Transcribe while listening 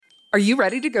Are you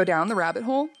ready to go down the rabbit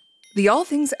hole? The All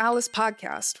Things Alice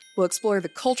podcast will explore the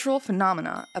cultural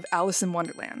phenomena of Alice in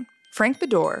Wonderland. Frank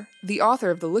Bedore, the author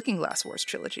of the Looking Glass Wars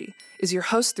trilogy, is your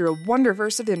host through a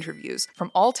wonderverse of interviews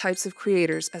from all types of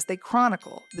creators as they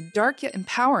chronicle the dark yet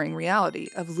empowering reality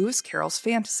of Lewis Carroll's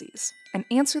fantasies and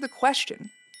answer the question,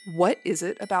 what is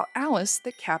it about Alice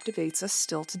that captivates us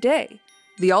still today?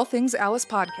 The All Things Alice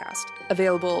podcast,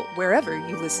 available wherever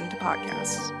you listen to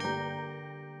podcasts.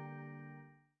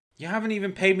 You haven't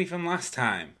even paid me from last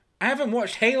time. I haven't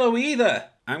watched Halo either.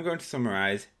 I'm going to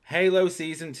summarize Halo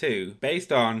Season 2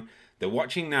 based on the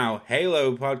Watching Now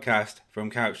Halo podcast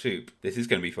from Couch Soup. This is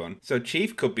going to be fun. So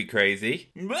Chief could be crazy.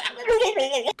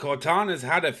 Cortana's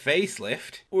had a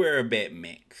facelift. We're a bit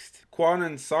mixed. Quan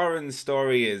and Soren's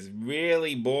story is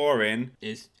really boring.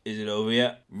 Is it over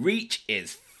yet? Reach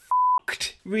is f***ed.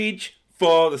 Reach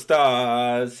for the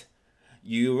stars.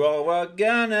 You all are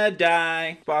gonna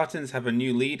die. Spartans have a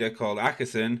new leader called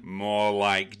Ackerson. More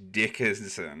like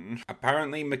Dickerson.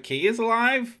 Apparently McKee is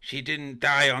alive? She didn't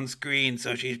die on screen,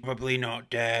 so she's probably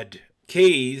not dead.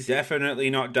 Key's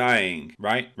definitely not dying.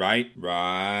 Right.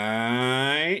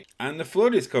 And the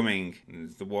flood is coming.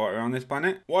 Is the water on this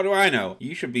planet? What do I know?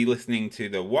 You should be listening to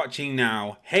the Watching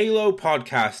Now Halo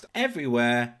podcast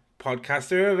everywhere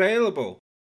podcasts are available.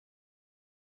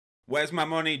 Where's my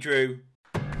money, Drew?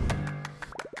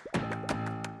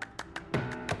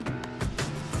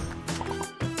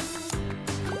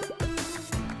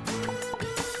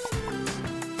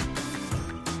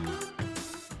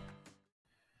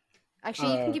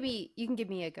 Actually, you can give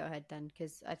me a go ahead then,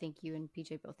 because I think you and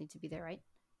PJ both need to be there, right?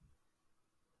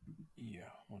 Yeah,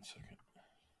 1 second.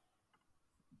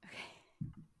 Okay.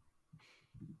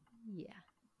 Yeah.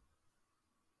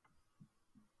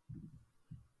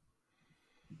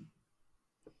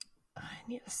 I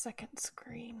need a second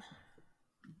screen.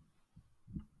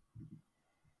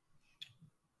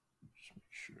 Just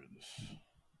make sure this.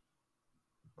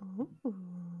 Ooh.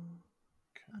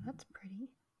 Oh, that's pretty.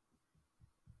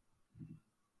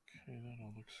 Okay, that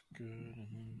all looks good. And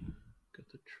then got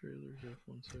the trailers up.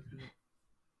 1 second.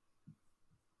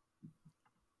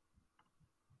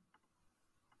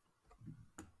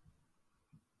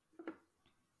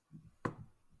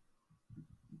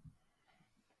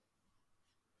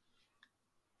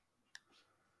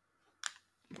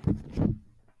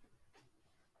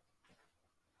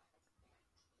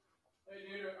 Hey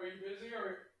dude, are you busy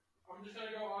or I'm just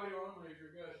gonna go audio only if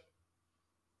you're good.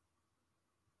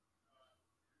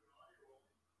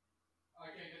 I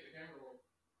can't get the camera roll,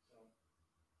 so.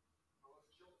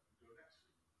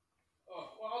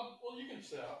 Oh, well, you can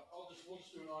set up. We'll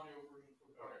just do an audio version for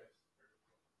the podcast.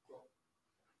 Cool.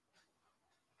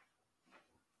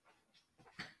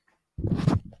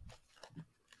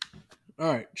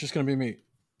 All right, just gonna be me.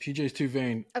 PJ's too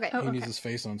vain. Okay. He needs his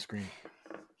face on screen.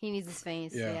 He needs his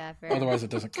face. Yeah. Yeah, fair. Otherwise, it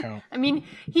doesn't count. I mean,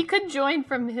 he could join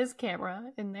from his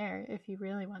camera in there if he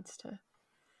really wants to.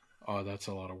 Oh, that's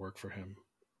a lot of work for him.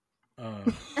 Yeah,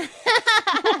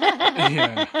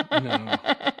 no,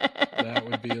 that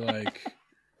would be like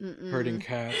herding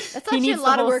cats. That's He actually a needs the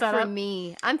lot of whole work setup. for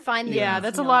me. I'm fine. that Yeah, he's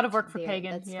that's a not lot of work for there.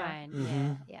 Pagan, That's yeah. fine.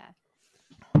 Mhm. Yeah.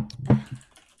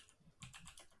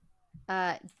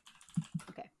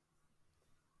 Okay.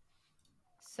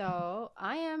 So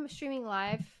I am streaming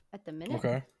live at the minute.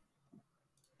 Okay.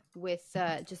 With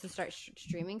just to start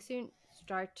streaming soon.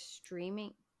 Start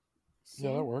streaming.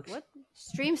 Soon? Yeah, that works. What?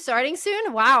 Stream starting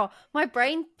soon? Wow, my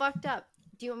brain fucked up.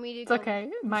 Do you want me to? It's okay.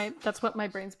 That's what my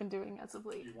brain's been doing as of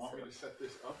late. Do you want me to set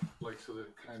this up, like, so that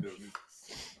it kind of... Do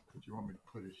you want me to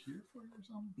put it here for you or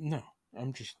something? No,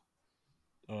 I'm just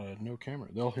no camera.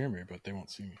 They'll hear me, but they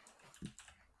won't see me.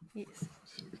 Yes.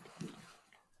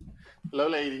 Hello,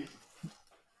 ladies.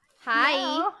 Hi.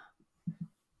 Hello.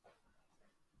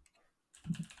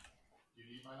 You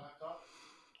need my laptop?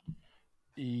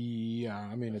 Yeah,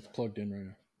 I mean it's plugged in right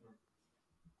now.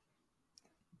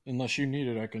 Unless you need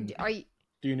it, I can. Are you?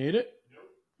 Do you need it? Nope.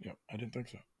 Yep, I didn't think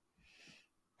so.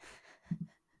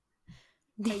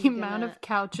 The you amount gonna- of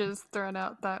couches thrown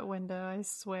out that window, I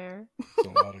swear. It's a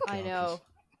lot of couches. I know.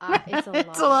 It's a lot.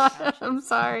 It's a lot. Of couches. I'm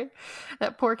sorry.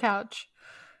 That poor couch.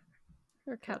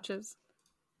 Or couches.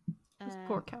 Those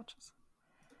poor couches.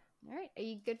 All right. Are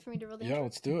you good for me to roll the Yeah, intro?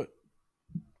 let's do it.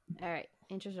 All right.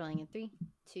 Intro's rolling in 3,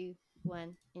 2,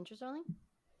 1. Intro's rolling.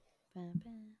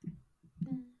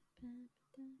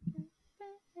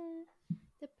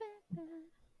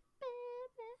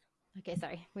 Okay,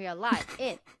 sorry. We are live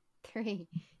in 3,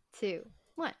 2,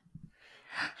 1.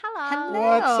 Hello.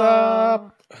 What's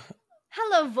up?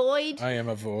 Hello, Void. I am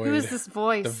a void. Who is this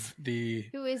voice? The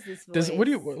Who is this voice? does what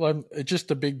do you? It's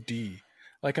just a big D.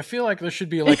 Like, I feel like there should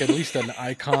be like at least an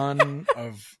icon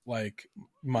of like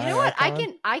my. You know what?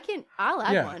 Icon. I'll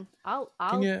add Yeah. one. I'll.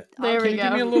 Can you? There Can we you go.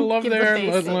 give me a little love Give the there,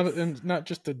 face. and not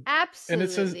just a. Absolutely.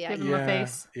 And it says, Give him a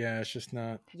face. Yeah, it's just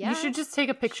not Yeah. You should just take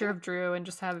a picture of Drew and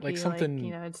just have it like be something. like,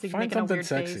 you know, it's like find making a something weird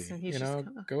sexy. face, and he's You just know,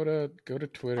 kinda... go to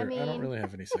Twitter. I don't mean, really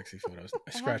have any sexy photos. I I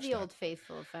have scratched the that. old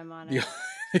faithful, if I'm The, honest.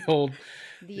 the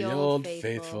old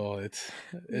faithful.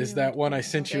 Is that one I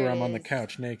sent you There where it I'm on the is.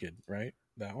 couch naked, right?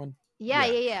 That one? Yeah.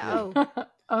 Oh,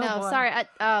 Oh, no, boy. sorry.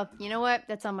 You know what?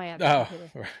 That's on my other Oh,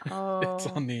 computer. it's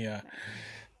on the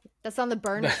That's on the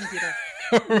burner computer.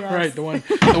 right,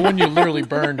 the one you literally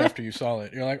burned after you saw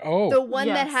it. You're like, oh, The one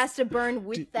that Yes. has to burn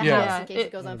with the Yeah. house in case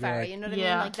it goes on It'll be fire. like- You know what I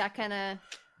Yeah. mean? Like that kind of.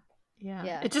 Yeah.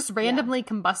 Yeah. It just randomly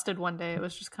combusted one day. It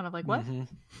was just kind of like, what? mhm.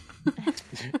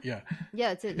 Yeah.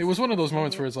 Yeah, it's It was one of those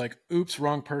moments where it's like, oops,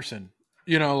 wrong person.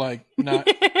 You know, like not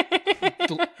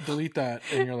delete that,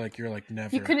 and you're like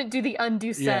never. You couldn't do the undo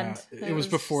Yeah, send. it was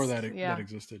before that yeah. that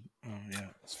existed. Oh yeah.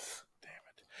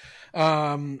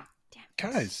 Damn it.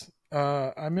 Guys,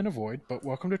 I'm in a void, but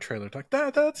welcome to Trailer Talk.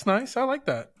 That's nice. I like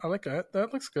that. That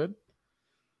looks good.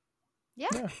 Yeah.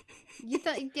 Yeah. You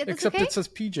thought that's Except okay? it says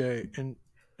PJ,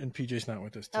 and PJ's not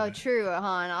with us today. Oh, true,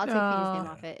 hon. I'll take PJ's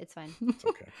name off it. It's fine. It's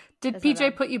okay. Did That's not PJ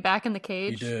bad. put you back in the He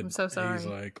cage? did. I'm so sorry. He's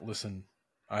like, listen,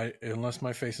 unless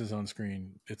my face is on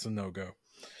screen, it's a no-go.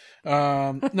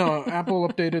 No, Apple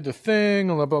updated the thing,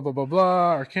 blah, blah, blah, blah,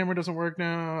 blah. Our camera doesn't work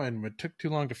now, and it took too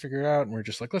long to figure out, and we're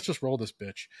just like, let's just roll this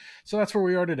bitch. So that's where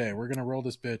we are today. We're going to roll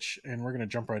this bitch, and we're going to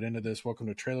jump right into this. Welcome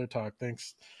to Trailer Talk.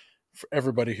 Thanks for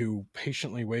everybody who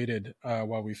patiently waited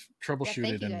while we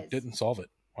troubleshooted you and guys. didn't solve it.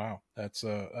 Wow, that's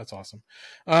awesome.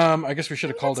 I guess we should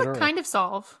have called it That's a earlier. kind of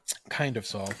solve. Kind of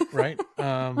solve, right?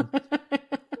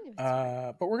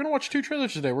 But we're going to watch two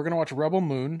trailers today. We're going to watch Rebel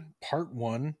Moon Part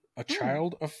 1, A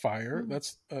Child of Fire.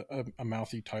 That's a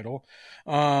mouthy title.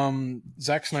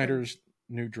 Zack Snyder's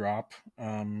new drop.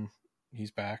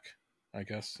 He's back, I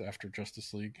guess, after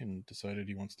Justice League and decided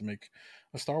he wants to make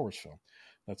a Star Wars film.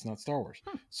 That's not Star Wars.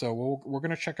 So we're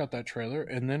going to check out that trailer,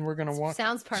 and then we're going to watch...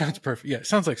 Sounds perfect. Sounds perfect. Yeah, it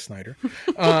sounds like Snyder.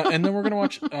 And then we're going to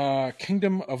watch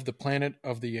Kingdom of the Planet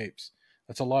of the Apes.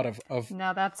 That's a lot of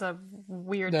Now that's a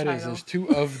weird that title. is. There's two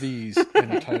of these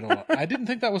in a title. I didn't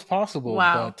think that was possible,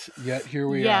 Wow. but yet here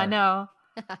we are. Yeah, no.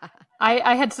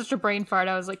 I had such a brain fart.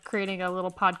 I was like creating a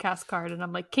little podcast card, and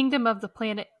I'm like, Kingdom of the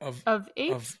Planet of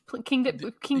Apes?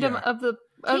 Kingdom Kingdom of the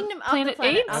of the Planet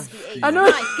Apes? of the Apes. I know.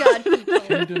 My God, people.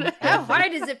 Kingdom How of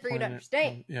hard is it for you to Planet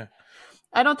understand? of- Yeah.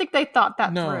 I don't think they thought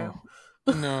that No.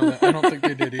 No, I don't think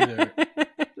they did either.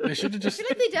 They should have I just. feel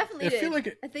like they definitely I did. feel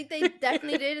like I think they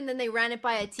definitely did, and then they ran it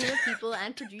by a team of people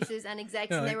and producers and execs,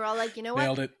 Yeah, and they like, were all like, you know what?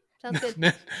 nailed it. Sounds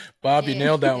good. Bobby Yeah.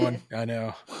 nailed that one. I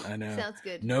know. Sounds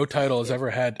good. No title has ever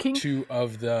had King- two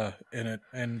of the in it,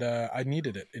 and I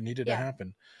needed it. It needed to Yeah.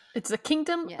 happen. It's a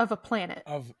kingdom Yeah. of a planet.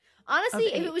 Of Honestly,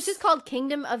 Of if it was apes. just called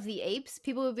Kingdom of the Apes,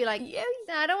 people would be like, yeah,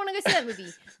 nah, I don't want to go see that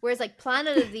movie. Whereas like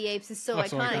Planet of the Apes is so That's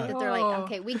so iconic iconic. that they're like, Oh.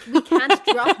 okay, we can't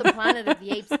drop the Planet of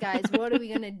the Apes, guys. What are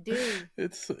we gonna do?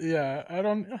 it's I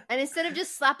don't. And instead of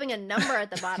just slapping a number at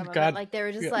the bottom of God, it, like they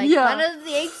were just yeah. like Yeah. Planet of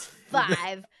the Apes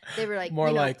 5. They were like, More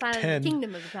you know, like Planet 10. of the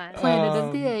Kingdom of the Planet. Planet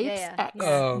of the Um, Apes. yeah. X.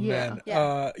 Oh Yeah. man,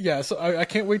 Yeah. yeah. So I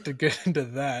can't wait to get into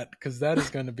that because that is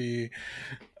going to be.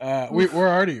 We're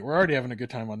already having a good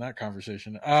time on that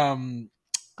conversation.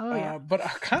 Oh yeah. But I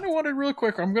kind of wanted real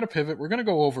quick. I'm going to pivot. We're going to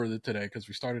go over it today because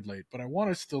we started late. But I want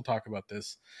to still talk about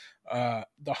this.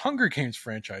 The Hunger Games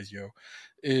franchise,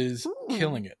 is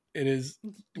killing it. It is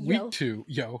Yo. week 2,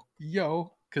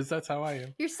 yo, because that's how I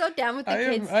am. You're so down with the I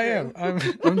kids. am.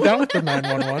 Drew. I'm down with the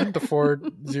 911, the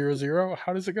 400.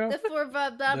 How does it go? The 4 blah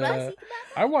blah blah. The-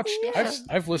 I watched. Yeah.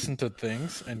 I've listened to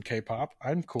things and K-pop.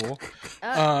 I'm cool.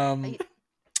 I-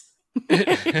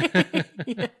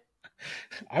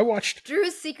 I watched. Drew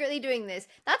is secretly doing this.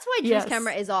 That's why Drew's Yes.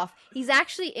 camera is off. He's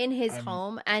actually in his I'm-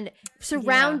 home and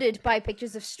surrounded by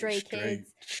pictures of stray kids.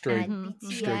 stray and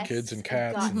stray BTS kids and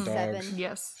cats and GOT7. dogs.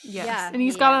 Yes. Yeah, And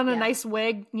he's got on a yeah. nice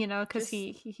wig, you know, because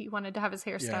Just- he wanted to have his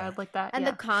hair Yeah. styled like that. And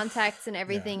yeah. the contacts and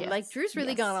everything. Yeah. Like Yes. Drew's really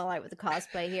Yes. gone all out with the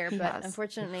cosplay here, He but has.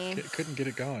 unfortunately Couldn't get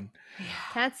it going.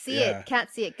 can't see Yeah. it. Can't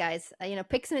see it, guys.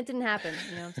 Pixing it didn't happen.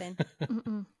 You know what I'm saying?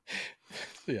 Mm-mm.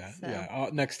 Yeah, So- yeah.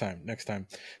 Next time.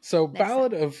 So Next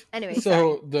Ballad of. Anyway,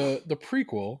 so the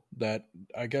prequel that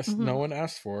I guess Mhm. no one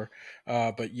asked for,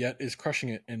 but yet is crushing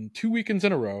it in 2 weekends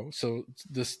in a row. So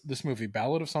this movie,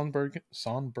 Ballad of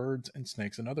Songbirds and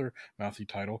Snakes, another mouthy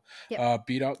title, Yep.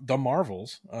 beat out The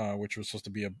Marvels, which was supposed to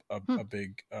be a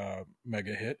big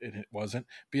mega hit, and it wasn't.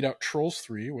 Beat out Trolls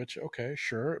 3, which okay,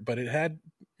 sure, but it had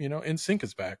NSYNC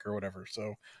is back or whatever.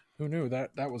 So Who knew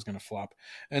that was gonna flop?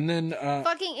 And then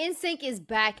Fucking NSYNC is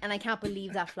back, and I can't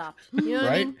believe that flopped. You know what I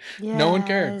right? mean? No one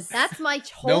cared. Yes. That's my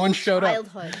whole No one showed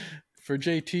childhood. up for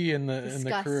JT and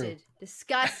the crew.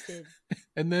 Disgusted.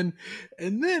 And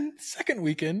then second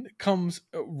weekend comes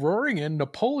roaring in.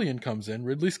 Napoleon comes in.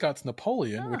 Ridley Scott's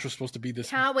Napoleon, which was supposed to be this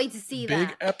Can't wait to see big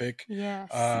that. epic. Yes.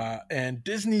 And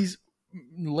Disney's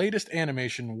latest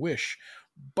animation, Wish,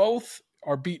 both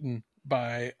are beaten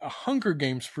by a Hunger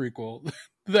Games prequel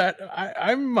that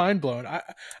I'm mind blown.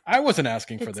 I wasn't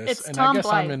asking for this, It's and Tom I guess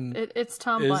Blythe. I'm in. It's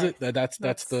Tom Is Blythe. it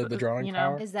that's the drawing you know,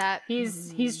 power? Is that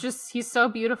He's so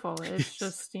beautiful. It's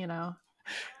just, you know,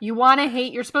 you want to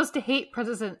hate. You're supposed to hate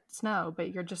President Snow,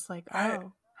 but you're just like,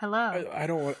 oh, hello. I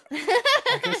don't want.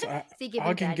 I guess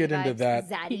I can get into that.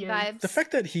 Zaddy vibes. The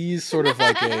fact that he's sort of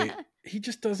like he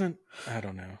just doesn't. I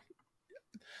don't know.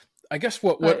 I guess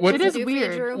what it is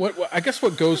weird. What I guess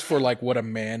what goes for like what a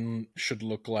man should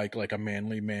look like a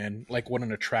manly man, like what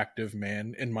an attractive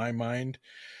man in my mind.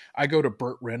 I go to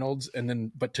Burt Reynolds,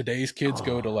 but today's kids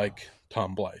go to like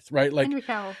Tom Blythe, right? Like, Henry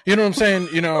Cavill. you know what I'm saying?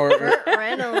 You know, Burt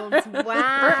Reynolds. Wow.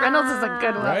 Burt Reynolds is a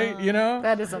good one, right? You know,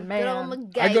 that is a Good old man.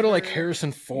 MacGyver. I go to like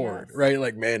Harrison Ford, Yes. right?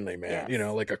 Like manly man, Yes. you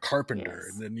know, like a carpenter.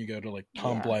 Yes. And then you go to like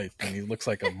Tom Yeah. Blythe, and he looks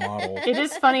like a model. It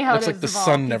is funny how Looks it like the evolved.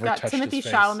 sun You've never got touched Timothy his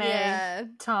face. Chalamet, Yeah.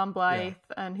 Tom Blythe,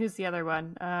 and who's the other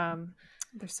one?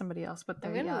 There's somebody else, but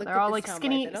I'm they're gonna look they're at all this like Tom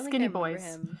skinny Blythe. I don't think skinny I remember boys.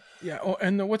 him. Yeah. Oh,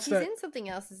 and what's He's that? in something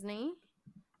else, isn't he?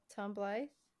 Tom Blythe,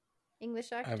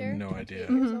 English actor. have no 28 idea.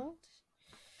 Years Mhm. old.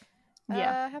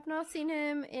 Yeah. I have not seen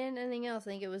him in anything else.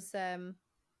 I think it was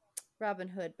Robin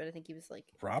Hood, but I think he was like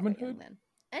Robin quite young Hood? then.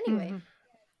 Anyway, Mhm.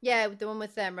 yeah, the one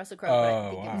with Russell Crowe. But I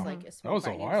think it wow. was like a That small was a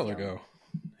part. He while young. ago.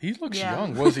 He looks Yeah.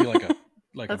 young. Was he like a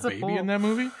That's a baby fool. in that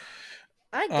movie?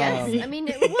 I guess. Um, I mean,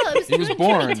 it was he was in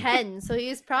born. 2010, so he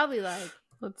was probably like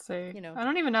Let's see. You know. I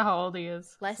don't even know how old he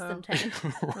is. less so- than 10.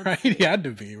 Right? He had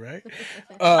to be, right?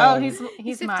 Oh, Um, he's my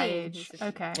 15. age. He's 15.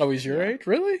 Okay. Oh, he's your Yeah. age?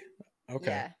 Really? Okay.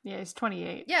 Yeah. Yeah, he's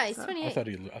 28. Yeah, he's so- 28.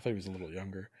 I thought he was a little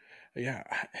younger. Yeah.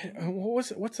 What's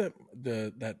that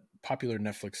popular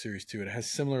Netflix series too? It has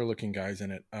similar looking guys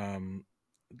in it.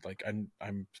 Like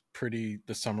I'm pretty.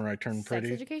 The summer I turned Sex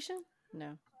pretty. Education?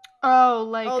 No. Oh,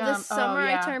 like This summer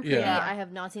yeah. I turned pretty. Yeah. I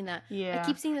have not seen that. Yeah. I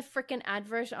keep seeing the freaking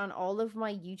advert on all of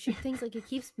my YouTube things. Like it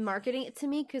keeps marketing it to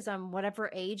me because I'm whatever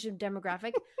age and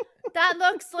demographic. That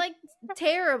looks like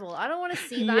terrible. I don't want to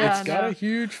see that. Yeah, It's got no. a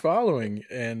huge following,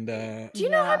 and Do you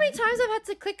know how Yeah. many times I've had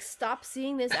to click stop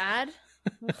seeing this ad?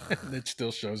 it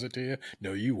still shows it to you.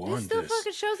 No, you It want still this.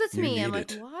 fucking shows it to You me. I'm need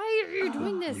like, it. why are you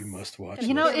doing this? You must watch.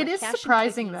 You know, Yeah, it my is cash and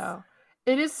surprising cookies. though.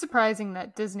 It is surprising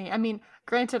that Disney. I mean,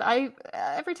 granted,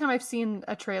 every time I've seen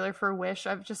a trailer for Wish,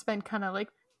 I've just been kind of like,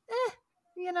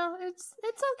 you know, it's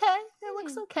okay. It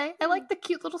looks okay. I like the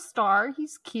cute little star.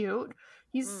 He's cute.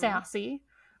 He's sassy.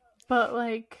 But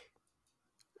like,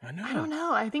 I know. I don't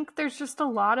know. I think there's just a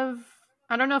lot of.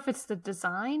 I don't know if it's the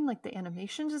design, like the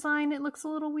animation design. It looks a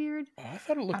little weird. I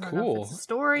thought it I looked don't know cool. if it's the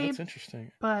story, That's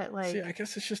interesting. but like, See, I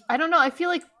guess it's just I don't know. I feel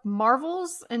like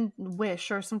Marvels and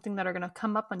Wish are something that are going to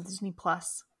come up on Disney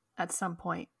Plus at some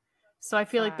point. So I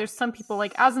feel like there's some people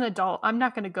like as an adult, I'm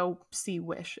not going to go see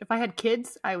Wish. If I had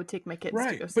kids, I would take my kids to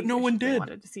Right, go see but no Wish one if they did.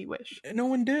 wanted to see Wish. no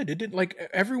one did. It didn't like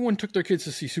everyone took their kids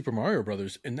to see Super Mario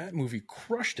Brothers, and that movie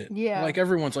crushed it. Yeah. like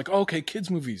everyone's like, oh, okay, kids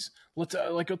movies. Let's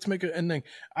make it. And then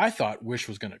I thought Wish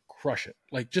was gonna crush it,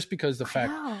 like just because the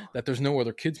fact know. that there's no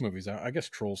other kids movies. I guess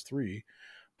Trolls 3,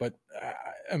 but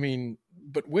I mean,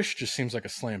 but Wish just seems like a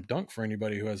slam dunk for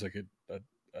anybody who has like a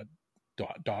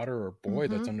daughter or boy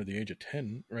that's under the age of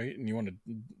 10, right? And you want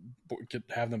to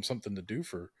have them something to do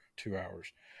for 2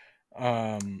 hours.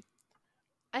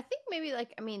 I think maybe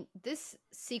like I mean this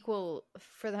sequel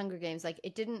for the Hunger Games like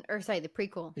it didn't or sorry the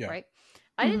prequel Yeah. right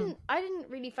I didn't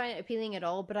really find it appealing at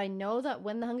all, but I know that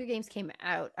when the Hunger Games came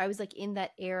out I was like in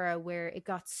that era where it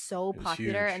got so It was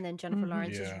popular huge. and then Jennifer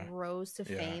Lawrence Yeah. just rose to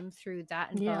Yeah. fame through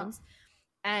that and Yeah. Bones,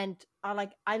 and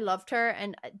I loved her,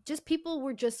 and just people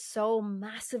were just so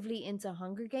massively into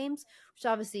Hunger Games, which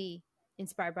obviously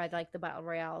inspired by like the Battle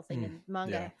Royale thing and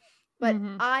manga, yeah. but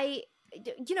Mhm. I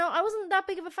wasn't that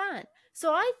big of a fan.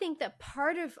 So I think that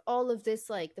part of all of this,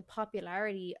 like the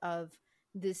popularity of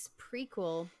this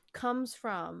prequel, comes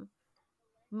from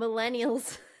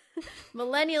millennials,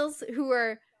 millennials who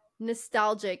are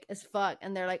nostalgic as fuck,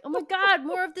 and they're like, "Oh my god,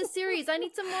 more of this series! I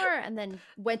need some more!" And then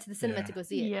went to the cinema Yeah. to go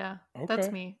see it. Yeah, Okay. that's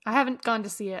me. I haven't gone to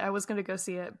see it. I was going to go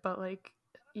see it, but like,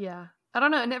 yeah, I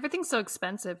don't know. And everything's so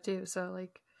expensive too. So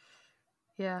like,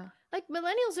 yeah. Like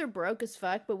millennials are broke as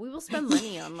fuck, but we will spend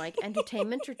money on like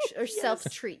entertainment or self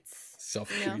treats.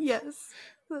 Self You know? Yes.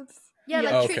 That's Yeah,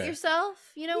 like Oh, treat okay.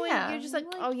 yourself. You know, when Yeah, you're just like,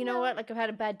 like, oh, you know what? Like, I've had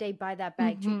a bad day. Buy that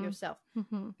bag. Treat Mhm. yourself.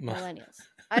 Mm-hmm. Millennials.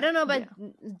 I don't know about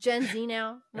Gen Z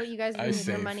now. What you guys are I doing with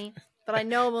your save. money, but I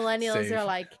know millennials Save. are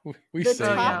like We the save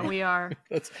Oh yeah, top- money. we are.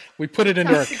 We put it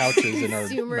into our top couches and our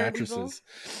consumer mattresses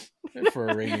for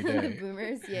a rainy the day.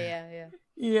 boomers. Yeah.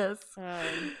 Yes. But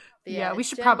Yeah, we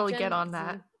should Gen- probably Gen get on Z.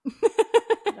 that.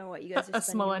 I don't know what you guys are Us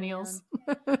spending your money millennials.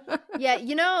 on. Yeah,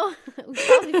 you know, we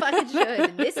probably fucking should.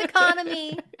 In this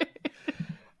economy,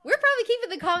 we're probably keeping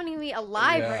the economy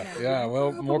alive right now. Yeah,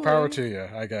 well, more power to you,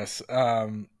 I guess.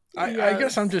 I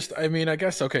guess I'm just. I mean, I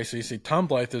guess okay. So you see, Tom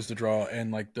Blythe is the draw,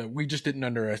 and like we just didn't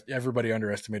everybody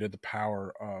underestimated the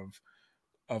power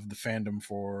of the fandom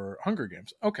for Hunger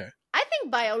Games. Okay, I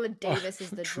think Viola Davis is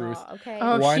the truth. draw. Okay.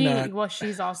 Oh, Why not? Well,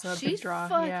 she's also a big She's draw.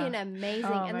 fucking yeah. amazing.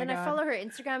 Oh And my then I God. follow her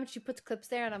Instagram and she puts clips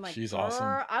there and I'm like, She's awesome.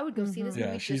 I would go see this Mhm. Yeah,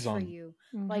 movie she's just for on- you.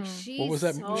 Like Mhm. she's What was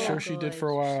that so show she did for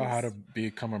a good. while? How to She's-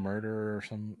 become a murderer or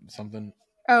something?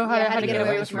 Oh, Yeah, how to get Away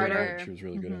away with with really murder. good. She was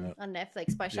really good in that. on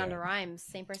Netflix by Shonda Yeah. Rhimes,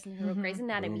 same person who wrote Mhm. Grey's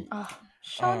Anatomy. Oh,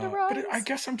 Shonda Rhimes. But I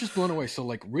guess I'm just blown away. So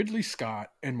like Ridley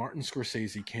Scott and Martin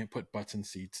Scorsese can't put butts in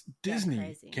seats. Disney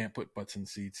crazy. can't put butts in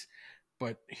seats.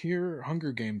 But here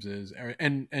Hunger Games is,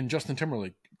 and Justin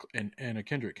Timberlake and Anna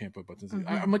Kendrick can't put butts in seats.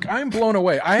 I'm like, I'm blown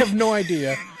away. I have no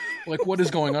idea like what is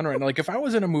going on right now. Like if I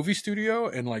was in a movie studio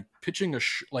and like pitching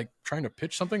like trying to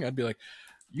pitch something, I'd be like,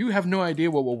 you have no idea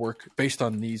what will work based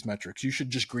on these metrics. You should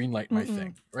just greenlight my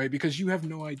thing, right? Because you have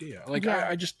no idea. Like Yeah.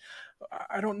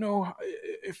 I don't know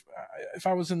if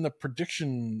I was in the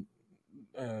prediction,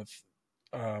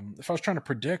 if I was trying to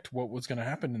predict what was going to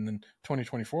happen in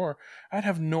 2024, I'd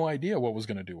have no idea what was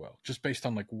going to do well, just based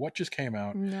on like what just came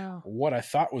out, No. what I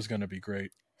thought was going to be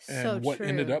great, and So what true.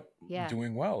 ended up Yeah.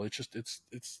 doing well. It's just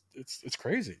it's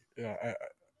crazy. Yeah,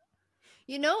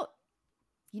 You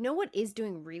know what is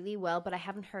doing really well, but I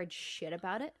haven't heard shit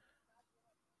about it?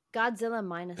 Godzilla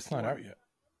Minus it's not One out yet.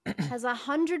 has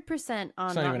 100% on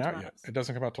It's not even Rotten out yet. Tomatoes. It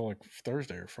doesn't come out till like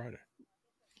Thursday or Friday.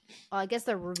 Well, I guess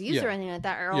the reviews Yeah. or anything like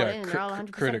that are all Yeah, in. They're all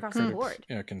 100% across the critics, board.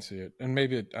 yeah, can see it, and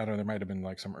maybe I don't know. There might have been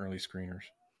like some early screeners.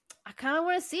 I kind of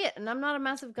want to see it, and I'm not a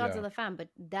massive Yeah. Godzilla fan, but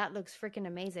that looks freaking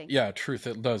amazing. Yeah, truth,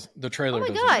 it does. The trailer. Oh my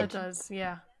does God. It does,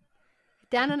 yeah.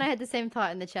 Dan and I had the same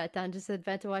thought in the chat. Dan just said,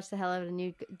 "About to watch the hell out of a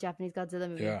new Japanese Godzilla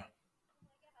movie." Yeah,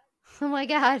 Oh my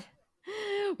God,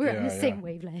 we're on Yeah, the same yeah.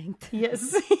 wavelength.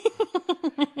 Yes.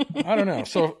 I don't know.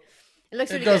 So It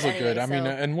looks it really does good look good. anyway, I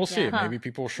mean, so, and we'll see. yeah. Maybe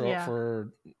people will show Yeah. up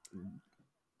for.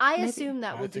 I Maybe. assume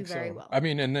that I will do think very so. well. I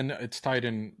mean, and then it's tied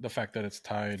in the fact that it's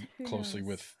tied Who closely knows?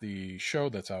 with the show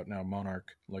that's out now,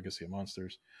 Monarch: Legacy of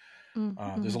Monsters.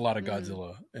 Mm-hmm. There's a lot of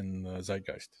Godzilla in the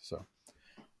zeitgeist. So,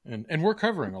 and we're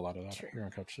covering a lot of that True. here on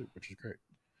Couch Soup, which is great.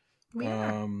 We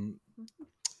are.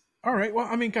 All right. Well,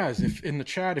 I mean, guys, if in the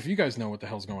chat, if you guys know what the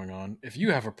hell's going on, if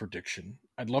you have a prediction,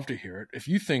 I'd love to hear it. If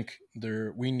you think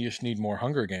we just need more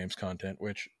Hunger Games content,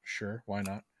 which sure, why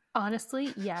not?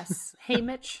 Honestly, yes.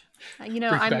 Hamish. You know,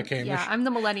 Bring I'm back Hamish. yeah, I'm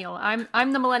the millennial. I'm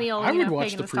the millennial. I you would know, watch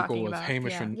Pagan the was prequel talking with about.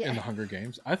 Hamish Yeah. in the Hunger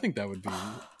Games. I think that would be,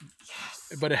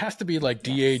 Yes. but it has to be like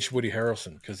de-aged Woody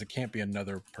Harrelson because it can't be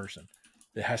another person.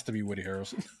 It has to be Woody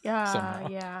Harrelson. Yeah, somehow.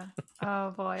 yeah.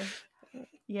 Oh boy.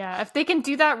 Yeah, if they can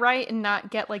do that right and not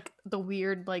get like the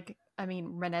weird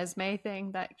Renesmee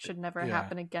thing, that should never Yeah.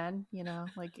 happen again. You know,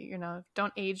 like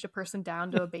don't age a person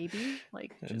down to a baby.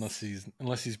 Like unless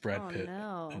just, he's Brad Oh, Pitt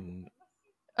no. and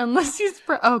unless he's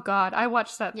oh god, I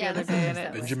watched that the Yeah, other let's day not and use it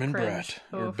that was Benjamin cringe.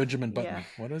 Bratt or Oof. Benjamin Button. Yeah.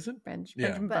 What is it? Benjamin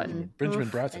Button. Button. Benjamin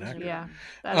Oof. Bratt's an Benjamin. actor.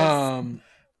 Yeah, that is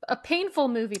a painful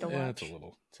movie to watch. Yeah, it's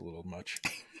a little much.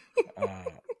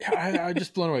 Yeah, I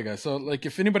just blown away, guys. So, like,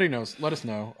 if anybody knows, let us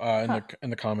know in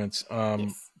the comments.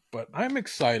 Yes. But I'm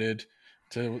excited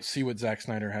to see what Zack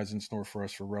Snyder has in store for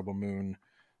us for Rebel Moon,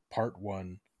 Part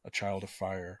 1, A Child of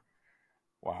Fire.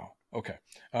 Wow. Okay.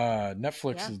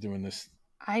 Netflix Yeah. is doing this.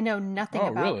 I know nothing Oh,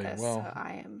 about really? this, Well, so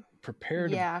I am Prepared.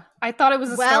 Yeah, I thought it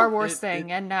was a Well, Star Wars it-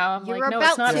 thing, and now I'm You're like, no, about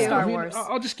it's not to. a Star I mean, Wars.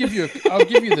 I'll just give you I'll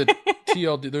give you the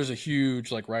TLD. There's a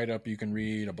huge like write up you can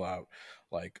read about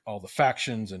like all the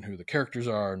factions and who the characters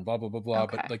are and blah blah blah blah.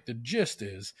 Okay. But like the gist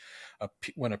is,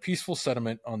 when a peaceful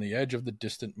settlement on the edge of the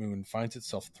distant moon finds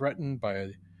itself threatened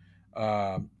by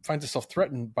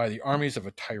the armies of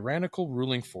a tyrannical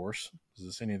ruling force.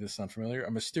 Does any of this sound familiar?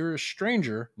 A mysterious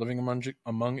stranger living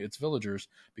among its villagers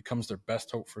becomes their best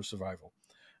hope for survival.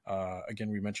 Again,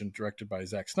 we mentioned directed by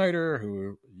Zack Snyder,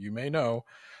 who you may know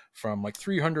from like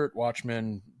 300,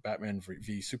 Watchmen, Batman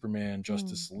v Superman,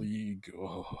 Justice League,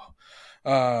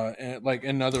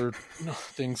 and other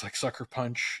things like Sucker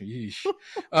Punch. Yeesh.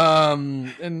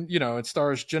 And it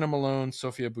stars Jenna Malone,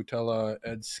 Sofia Boutella,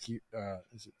 Ed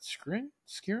is it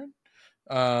Skirin?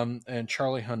 And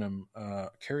Charlie Hunnam,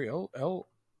 Carrie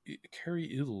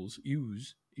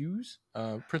Hughes,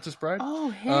 Princess Bride, Oh,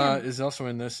 him. is also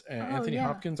in this. And Oh, Anthony yeah.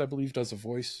 Hopkins, I believe, does a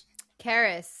voice.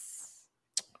 Karis.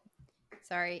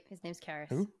 Sorry, his name's Karis.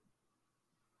 Who?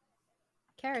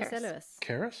 Karis Karis. Ellis.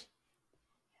 Karis?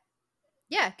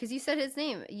 Yeah, because you said his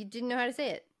name. You didn't know how to say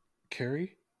it.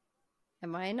 Carrie?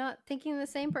 Am I not thinking the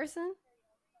same person?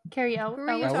 Carrie Who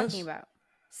are you Ellis? talking about?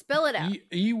 Spell it out.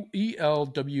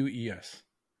 Elwes?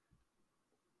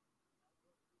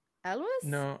 Elwes?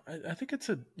 No, I think it's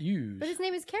a Hughes. But his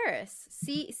name is Karis.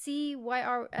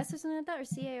 C-Y-R-S or something like that? Or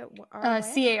C-A-R-Y?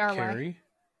 C-A-R-Y. Carrie?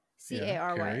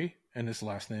 C-A-R-Y. Carrie. And his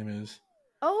last name is...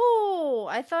 Oh,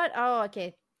 I thought... Oh,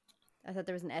 okay. I thought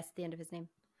there was an S at the end of his name.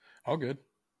 All good.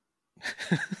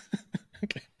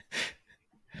 Okay.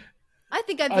 I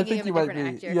think I'm I thinking think of you a might different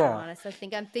be- actor, if yeah. I'm honest. I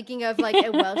think I'm thinking of like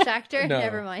a Welsh actor. No,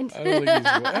 Never mind. I don't think he's...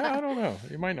 I don't know.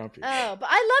 He might not be. Oh, but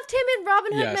I loved him in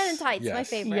Robin Hood Yes, Men in Tights. My yes.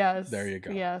 favorite. Yes. There you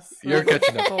go. Yes. You're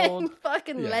catching up. Gold.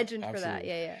 Fucking Yeah, legend for that. absolutely.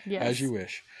 Yeah. Yes. As you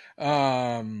wish.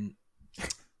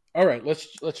 All right,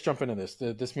 let's jump into this.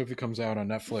 This movie comes out on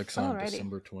Netflix on Alrighty.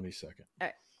 December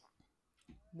 22nd.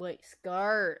 Wait,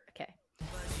 Scar. Okay.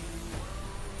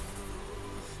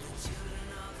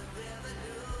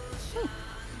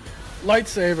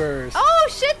 Lightsabers. Oh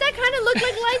shit! That kind of looked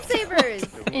like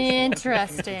lightsabers,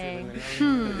 Interesting.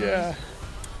 Yeah.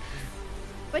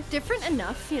 but different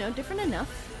enough. You know, different enough.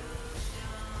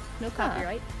 No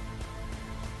copyright.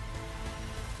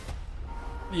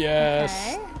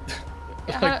 Yes.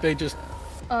 Okay. Like they just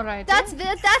All right. That's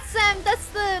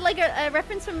the like a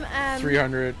reference from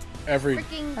 300 every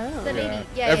freaking Oh. the lady. yeah,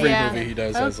 Yeah, every yeah. movie he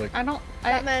does Oh, has like I don't.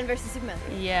 Batman versus Superman.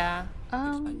 Yeah.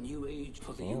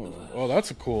 oh,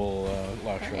 that's a cool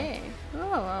last shot. Hey.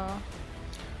 Oh.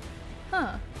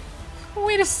 Huh.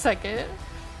 Wait a second.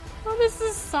 What is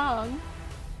this song?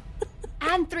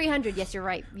 And 300. Yes, you're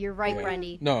right. You're right,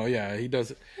 Brandy. No, yeah, he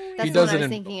does it. That's He the does one I it was in.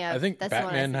 thinking of. I think That's the one I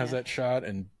was Batman thinking has of. that shot,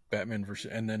 and Batman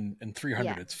versus, and then in 300,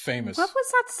 Yeah. it's famous. What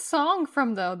was that song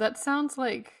from though? That sounds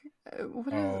like.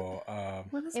 What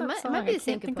is, what is It that might, it song? might be I the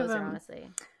same can't think composer, of honestly.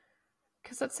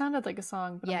 Because that sounded like a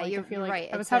song. But Yeah, I'm like, you're, I feel you're like right.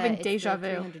 I was It's, having it's deja the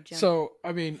vu. 300 jump. So,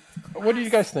 I mean, what do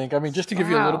you guys think? I mean, just to give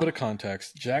you a little Wow. bit of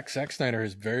context, Zack Snyder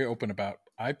is very open about.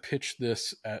 I pitched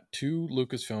this to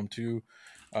Lucasfilm, to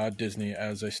Disney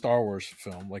as a Star Wars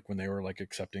film, like when they were like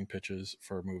accepting pitches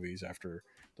for movies after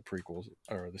the prequels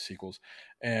or the sequels,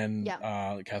 and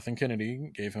Kathleen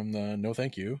Kennedy gave him the no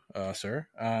thank you, sir,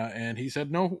 and he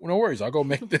said no worries, I'll go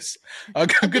make this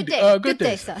good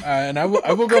day, sir. and I will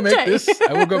go Good make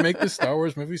day. this Star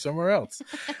Wars movie somewhere else,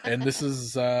 and this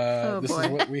is boy.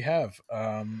 what we have,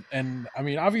 and I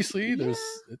mean obviously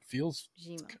it feels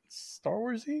Kojima. Star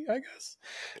Warsy, I guess.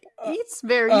 It's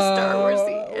very Star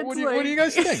Warsy. It's What do you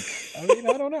guys think? I mean,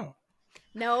 I don't know.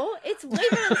 No, it's way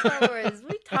better than Star Wars.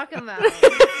 What are you talking about?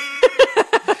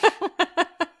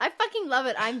 I fucking love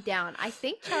it. I'm down. I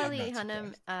think Charlie not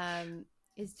Hunnam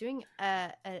is doing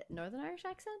a Northern Irish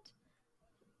accent,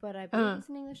 but I believe he's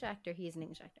an English actor. He is an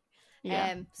English actor.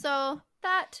 Yeah. So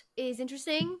that is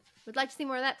interesting. Would like to see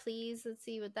more of that, please. Let's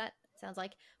see what that sounds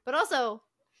like. But also,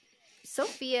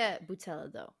 Sophia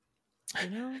Boutella, though. You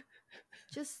know,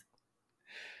 just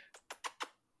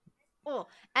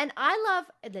and I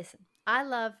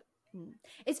love.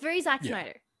 It's very Zack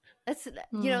Snyder. That's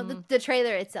the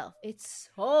trailer itself. It's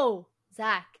so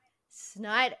Zack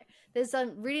Snyder. There's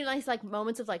some really nice like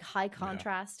moments of like high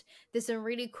contrast. There's some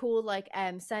really cool like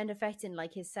sound effects in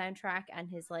like his soundtrack and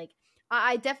his like.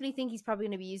 I definitely think he's probably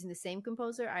going to be using the same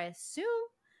composer. I assume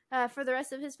for the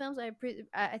rest of his films.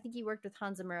 I think he worked with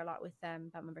Hans Zimmer a lot with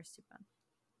Batman vs Superman.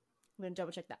 I'm gonna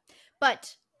double check that.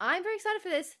 But I'm very excited for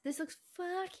this. This looks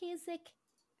fucking sick.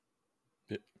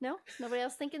 Yeah. No? Nobody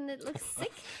else thinking it looks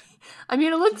sick? I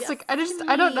mean, it looks Yes. like I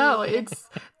don't know.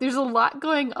 There's a lot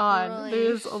going on. Right.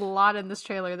 There's a lot in this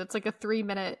trailer. That's like a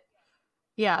 3-minute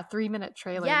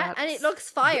trailer. Yeah, and it looks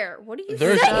fire. What are you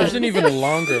There's saying? an even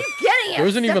longer. What are you getting at,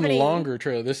 There's an even Stephanie? longer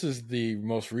trailer. This is the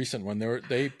most recent one.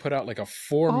 They put out like a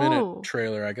 4-minute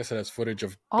trailer. I guess it has footage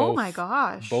of both. Oh my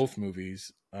gosh. Both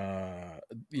movies.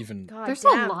 Even God There's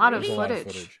damn, a lot of there's a lot of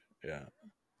footage. footage. Yeah.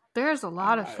 There's a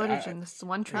lot of I- footage in this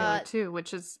one trailer too,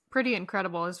 which is pretty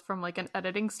incredible. Is from like an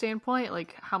editing standpoint,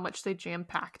 like how much they jam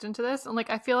packed into this, and like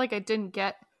I feel like I didn't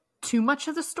get too much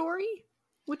of the story,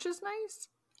 which is nice.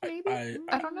 Maybe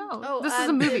I don't know. Oh, this is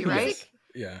a movie, the right? music-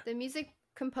 Yeah. The music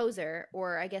composer,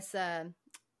 or I guess, I'm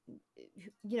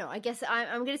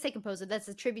going to say composer, that's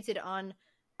attributed on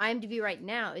IMDb right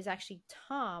now, is actually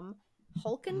Tom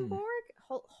Holkenborg.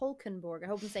 Holkenborg. I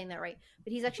hope I'm saying that right.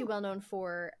 But he's actually well known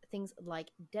for things like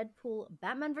Deadpool,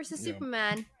 Batman vs. Yeah.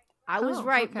 Superman, I was Oh,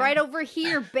 right. okay. Right over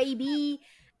here, baby.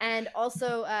 And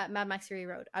also Mad Max Fury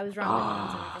Road. I was wrong with the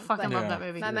notes and everything. Fucking but love Yeah. that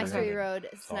movie. Mad Max Yeah. Fury Road,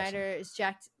 It's Snyder is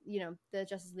jacked, the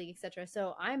Justice League, etc.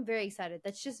 So I'm very excited.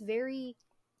 That's just very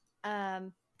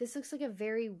this looks like a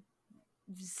very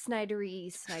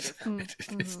Snydery Snyder film.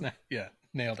 It's not. Yeah,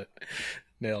 nailed it.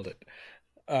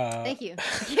 Thank you.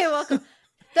 You're welcome.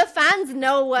 The fans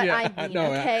know what Yeah, I mean, no,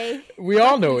 okay? we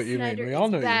all know Fucking what you mean. Snyder We all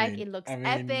is know what you back. mean. It looks I mean,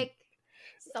 epic.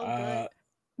 So good.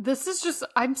 This is just,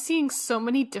 I'm seeing so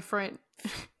many different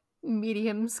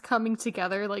mediums coming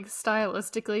together, like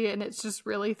stylistically, and it's just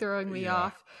really throwing me Yeah.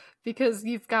 off because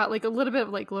you've got like a little bit of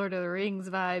like Lord of the Rings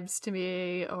vibes to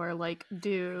me, or like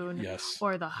Dune, Yes.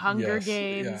 or the Hunger Yes, yeah,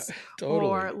 Games, totally.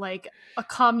 or like a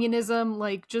communism,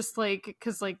 like just like,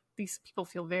 because like these people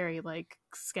feel very like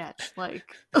sketch, like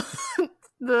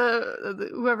the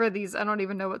whoever these, I don't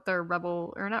even know what their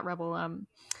rebel, or not rebel,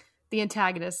 the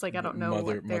antagonists, like I don't know what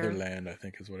their Motherland, I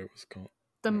think is what it was called.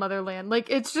 the motherland, like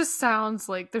it just sounds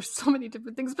like there's so many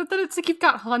different things, but then it's like you've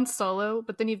got Han Solo,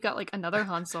 but then you've got like another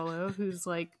Han Solo who's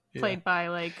like played by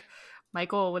like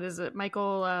Michael, what is it,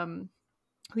 Michael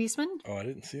Huisman, Oh, I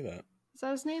didn't see that. is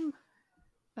that his name?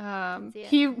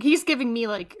 see it. He's giving me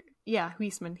like, yeah,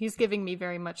 Huisman, he's giving me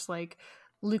very much like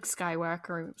Luke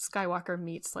Skywalker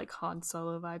meets like Han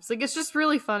Solo vibes. Like it's just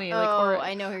really funny. Like,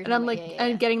 I know who you're and I'm talking like, about.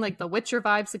 and getting like the Witcher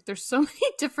vibes. Like there's so many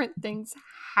different things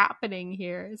happening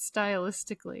here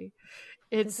stylistically.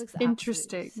 This It's looks absolutely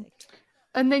interesting. sick.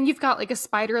 And then you've got like a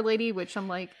spider lady, which I'm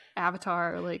like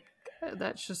Avatar. Like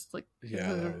that's just like,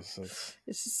 Yeah, ugh. that's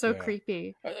It's just so yeah.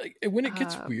 creepy. When it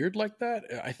gets Um, weird like that,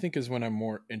 I think is when I'm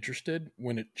more interested.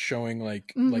 When it's showing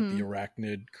like the Mhm.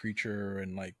 arachnid creature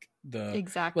and like the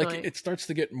Exactly. like it starts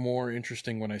to get more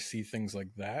interesting when I see things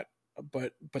like that.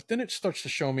 But then it starts to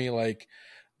show me like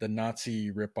the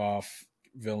Nazi ripoff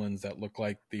villains that look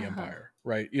like the Empire,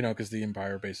 right? Because the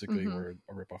Empire basically Mhm. were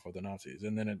a ripoff of the Nazis,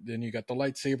 and then you got the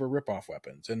lightsaber ripoff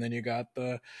weapons, and then you got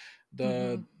the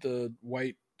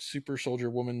white super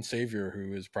soldier woman savior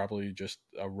who is probably just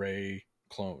a Rey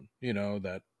clone,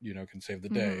 that can save the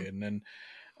day, and then.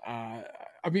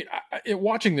 I mean,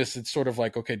 watching this, it's sort of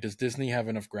like, okay, does Disney have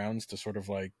enough grounds to sort of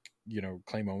like,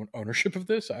 claim ownership of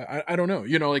this? I don't know.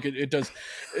 Like it does.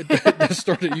 It does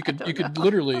start. You could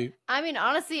literally. I mean,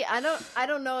 honestly, I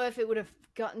don't know if it would have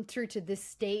gotten through to this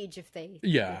stage if they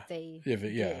If it,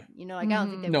 did. yeah. I don't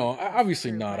think they No, would have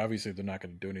obviously through, not. but- Obviously, they're not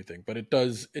going to do anything. But it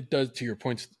does. To your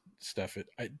point, Steph.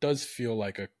 It does feel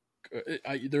like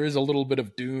there is a little bit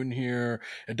of Dune here.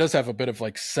 It does have a bit of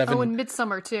like seven. Oh, and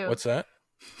Midsummer too. What's that?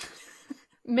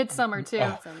 Midsummer too.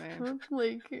 Oh. Summer.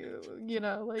 Like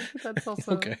like that's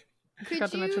also Okay.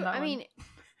 Forgot to mention that I one. mean,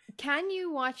 can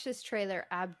you watch this trailer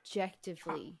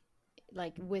objectively,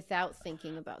 like without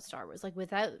thinking about Star Wars, like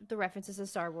without the references to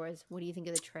Star Wars? What do you think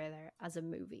of the trailer as a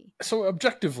movie? So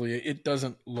objectively, it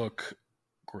doesn't look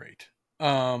great.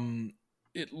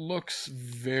 It looks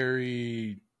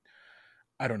very.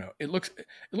 I don't know. It looks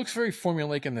very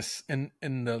formulaic in this, and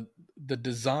the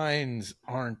designs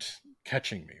aren't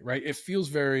catching me. Right? It feels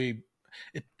very.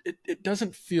 It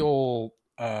doesn't feel.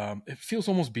 It feels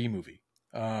almost B movie,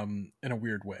 in a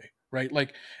weird way. Right?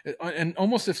 Like, and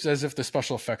almost as if the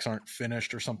special effects aren't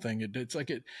finished or something. It's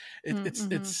like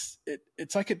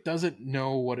it's like it doesn't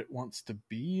know what it wants to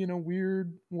be in a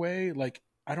weird way. Like,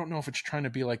 I don't know if it's trying to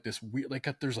be like this weird, like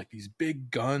there's like these big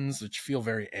guns which feel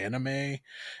very anime,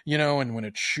 and when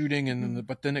it's shooting, and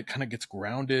but then it kind of gets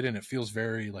grounded and it feels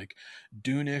very like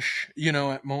Dune-ish,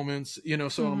 at moments,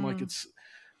 so I'm like,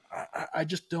 I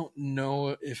just don't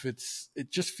know if it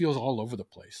just feels all over the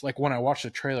place. Like when I watch the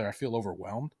trailer, I feel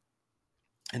overwhelmed.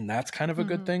 And that's kind of a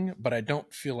good thing, but I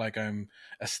don't feel like I'm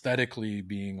aesthetically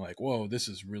being like, whoa, this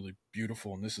is really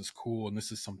beautiful and this is cool and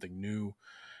this is something new.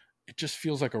 It just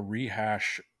feels like a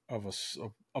rehash of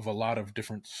a lot of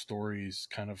different stories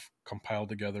kind of compiled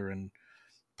together and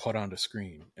put onto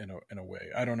screen in a way.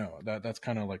 I don't know. That's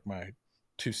kind of like my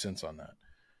 2 cents on that.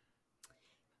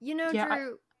 Yeah,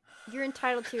 Drew, you're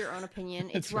entitled to your own opinion.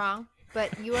 It's It's- wrong,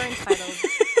 but you are entitled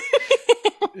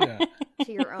Yeah.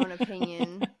 to your own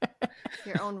opinion.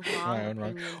 Your own wrong My own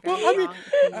wrong. opinion. Well, very I mean,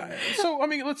 wrong opinion. so I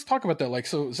mean, let's talk about that. Like,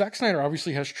 so Zack Snyder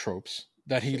obviously has tropes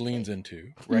that he leans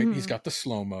into, right? He's got the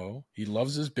slow mo. He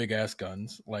loves his big ass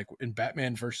guns. Like in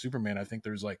Batman vs Superman, I think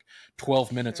there's like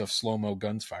 12 minutes of slow mo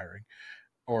guns firing,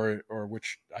 or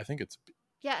which I think it's.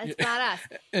 Yeah, it's badass.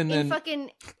 And In then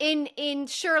fucking in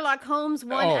Sherlock Holmes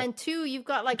 1 Oh. and 2, you've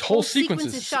got like Whole whole sequences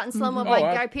sequences. shot in slow mo Mhm. by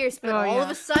Oh, Guy Pearce, but Oh, all of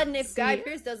yeah. a sudden, if Guy See.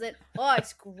 Pearce does it, oh,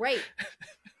 it's great.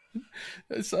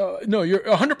 So no, you're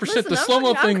 100%. Listen, The I'm slow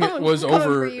mo fucking- I'm thing coming- was I'm coming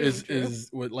over. for you, Is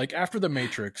Drew. like after the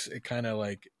Matrix, it kind of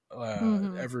like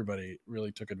Everybody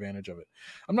really took advantage of it.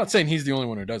 I'm not saying he's the only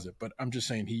one who does it, but I'm just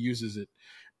saying he uses it.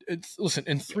 It's listen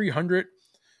in 300.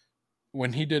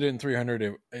 When he did it in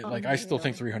 300, like I still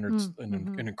think 300 is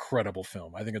an incredible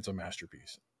film. I think it's a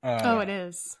masterpiece. It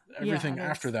is. Everything it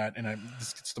after is. that, and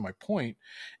this gets to my point,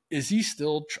 is he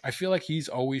still? I feel like he's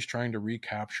always trying to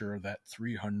recapture that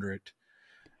 300,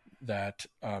 that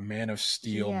Man of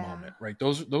Steel moment, right?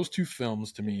 Those two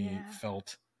films to me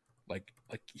felt like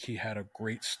he had a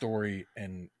great story,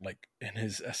 and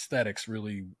his aesthetics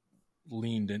really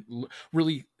leaned and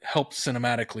really helped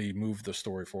cinematically move the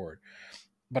story forward.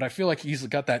 But I feel like he's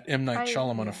got that M. Night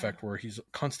Shyamalan effect where he's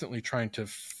constantly trying to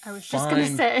find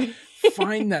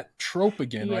that trope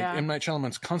again. Like M. Night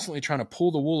Shyamalan's constantly trying to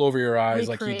pull the wool over your eyes,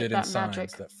 like he did in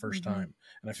Signs that first time.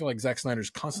 And I feel like Zack Snyder's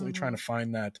constantly trying to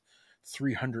find that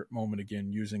 300 moment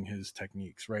again using his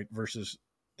techniques, right? Versus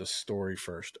the story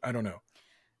first. I don't know.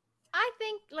 I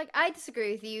think, like, I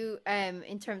disagree with you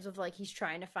in terms of, like, he's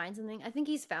trying to find something. I think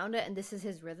he's found it, and this is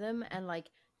his rhythm, and, like,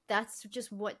 that's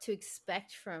just what to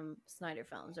expect from Snyder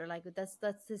films, or like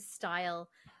that's his style.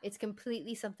 It's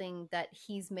completely something that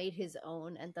he's made his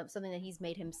own, and something that he's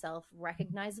made himself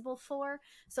recognizable for.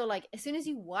 So like as soon as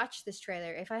you watch this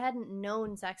trailer, if I hadn't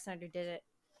known Zack Snyder did it,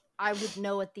 I would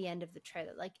know at the end of the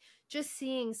trailer. Like just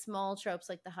seeing small tropes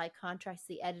like the high contrast,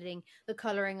 the editing, the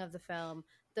coloring of the film,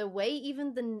 the way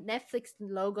even the Netflix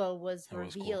logo was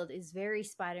revealed cool. Is very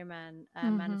Spider-Man,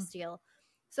 Man of Steel.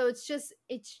 So it's just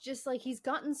like he's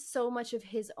gotten so much of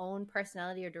his own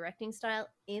personality or directing style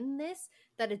in this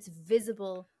that it's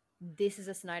visible this is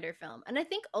a Snyder film. And I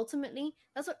think ultimately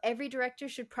that's what every director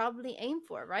should probably aim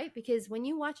for, right? Because when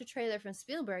you watch a trailer from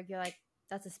Spielberg, you're like,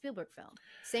 that's a Spielberg film.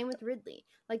 Same with Ridley.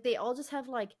 Like they all just have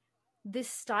like this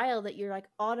style that you're like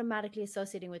automatically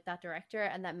associating with that director,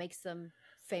 and that makes them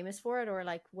famous for it or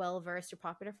like well versed or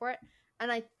popular for it. And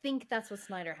I think that's what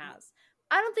Snyder has.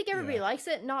 I don't think everybody likes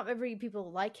it. Not every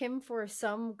people like him for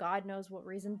some God knows what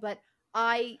reason, but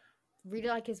I really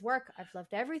like his work. I've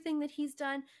loved everything that he's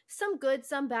done. Some good,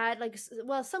 some bad. Like,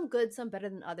 well, some good, some better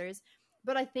than others.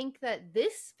 But I think that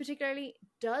this particularly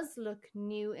does look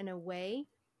new in a way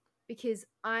because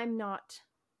I'm not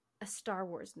a Star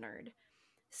Wars nerd.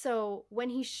 So when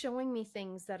he's showing me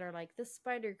things that are like the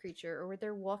spider creature, or where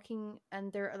they're walking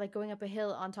and they're like going up a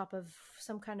hill on top of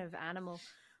some kind of animal,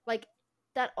 like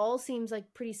that all seems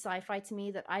like pretty sci-fi to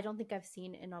me that I don't think I've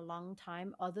seen in a long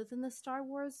time other than the Star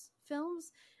Wars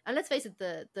films. And let's face it,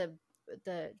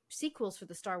 the sequels for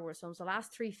the Star Wars films, the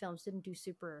last 3 films didn't do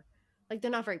super, like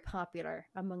they're not very popular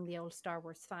among the old Star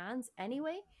Wars fans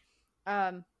anyway.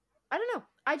 I don't know.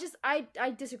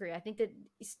 I disagrey. I think that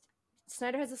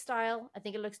Snyder has a style. I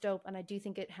think it looks dope, and I do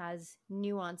think it has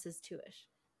nuances to it.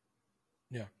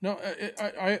 Yeah, no,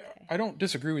 I don't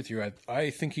disagree with you.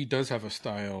 I think he does have a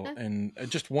style, and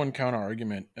just one counter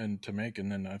argument and to make, and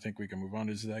then I think we can move on,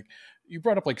 is that you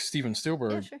brought up like Steven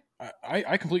Spielberg. Yeah, sure.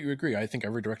 I completely agree. I think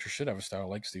every director should have a style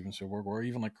like Steven Spielberg, or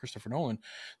even like Christopher Nolan.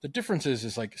 The difference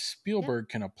is like Spielberg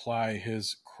can apply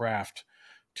his craft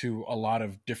to a lot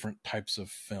of different types of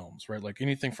films, right? Like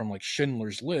anything from like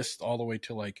Schindler's List all the way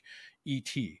to like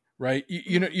E.T., right?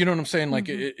 You know what I'm saying? Like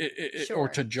sure, or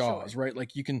to Jaws, sure. Right?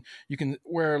 Like you can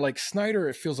where like Snyder,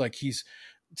 it feels like he's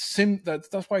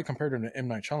that's why I compared him to M.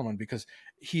 Night Shyamalan, because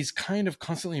he's kind of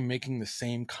constantly making the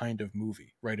same kind of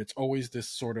movie, right? It's always this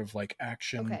sort of like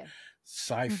action,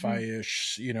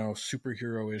 sci-fi-ish,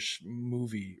 superhero-ish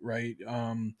movie, right?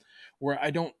 Where I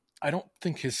don't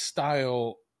think his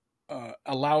style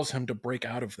allows him to break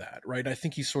out of that, right? I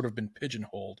think he's sort of been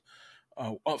pigeonholed.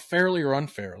 Fairly or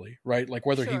unfairly, right? Like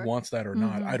whether he wants that or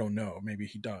not, I don't know. Maybe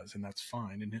he does, and that's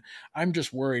fine. And I'm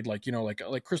just worried, like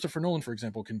like Christopher Nolan, for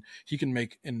example, can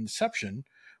make Inception,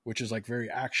 which is like very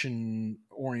action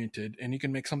oriented, and he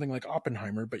can make something like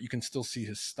Oppenheimer, but you can still see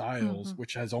his styles,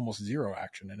 which has almost zero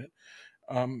action in it.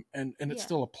 And it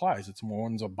still applies. It's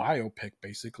one's a biopic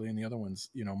basically, and the other one's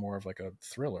more of like a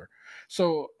thriller.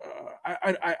 So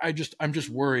I'm just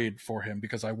worried for him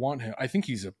because I want him. I think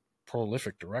he's a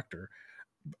prolific director,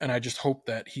 and I just hope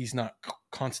that he's not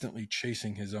constantly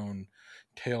chasing his own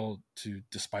tail to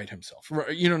despite himself.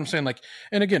 You know what I'm saying? Like,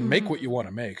 and again, make what you want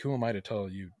to make. Who am I to tell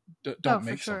you don't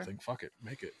make something? Fuck it,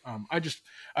 make it. I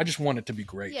just want it to be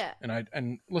great. Yeah.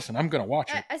 And listen, I'm gonna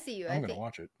watch it. I see you. I'm gonna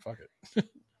watch it. Fuck it.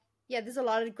 Yeah, there's a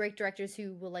lot of great directors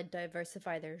who will like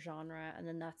diversify their genre, and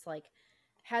then that's like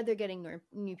how they're getting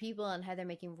new people and how they're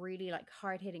making really like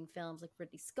hard-hitting films like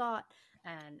Ridley Scott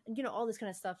and all this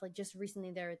kind of stuff. Like just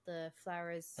recently there at the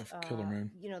Flowers of Killer Moon,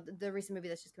 the recent movie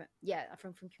that's just come out,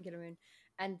 from Killer Moon,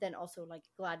 and then also like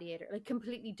Gladiator, like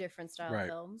completely different style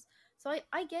films. So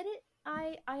I get it.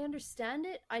 I understand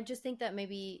it. I just think that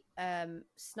maybe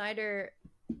Snyder,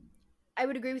 I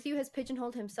would agree with you, has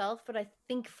pigeonholed himself, but I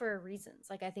think for reasons.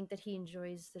 Like, I think that he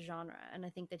enjoys the genre, and I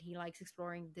think that he likes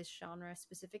exploring this genre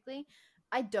specifically.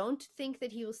 I don't think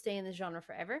that he will stay in this genre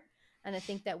forever. And I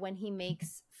think that when he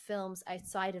makes films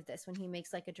outside of this, when he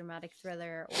makes like a dramatic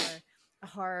thriller or a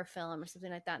horror film or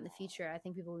something like that in the future, I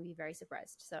think people will be very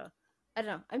surprised. So I don't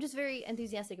know. I'm just very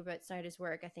enthusiastic about Snyder's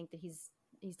work. I think that he's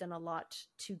done a lot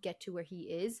to get to where he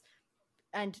is,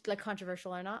 and like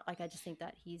controversial or not, like I just think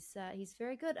that he's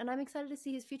very good, and I'm excited to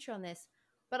see his future on this.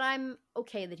 But I'm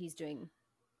okay that he's doing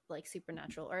like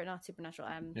supernatural or not supernatural,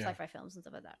 sci-fi films and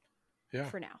stuff like that. Yeah.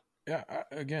 For now. Yeah.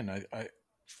 I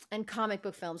and comic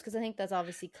book films, because I think that's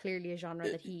obviously clearly a genre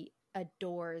that he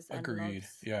adores and agreed.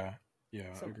 loves. Yeah.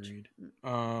 So Agreed.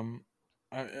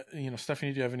 much.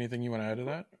 Stephanie, do you have anything you want to add to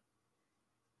that?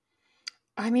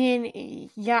 I mean,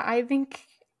 yeah, I think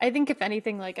if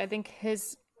anything, like I think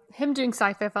him doing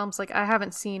sci-fi films, like I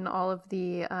haven't seen all of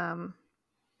the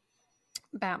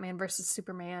Batman versus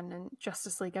Superman and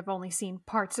Justice League. I've only seen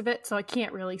parts of it, so I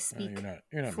can't really speak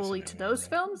you're not fully missing to anything, those really.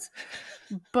 films.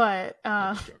 But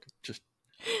I'm just joking. Just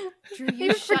Drew,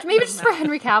 maybe just for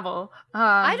Henry Cavill.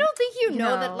 I don't think you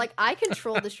know that like I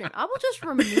control the stream. I will just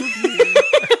remove you.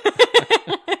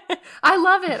 I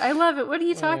love it. What are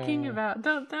you talking about?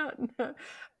 Don't.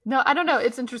 No, I don't know.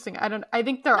 It's interesting. I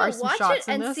think there are some watch shots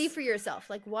it and in this. see for yourself.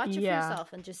 Like watch it for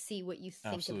yourself and just see what you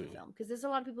think Absolutely. of the film. Because there's a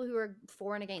lot of people who are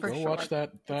for and against. Go watch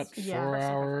that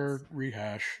 4-hour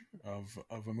rehash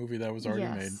of a movie that was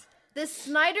already made. The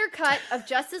Snyder cut of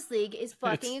Justice League is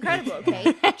fucking incredible.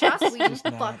 Okay, Joss Whedon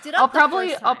fucked it up.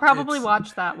 I'll probably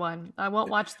watch that one. I won't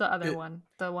watch the other one.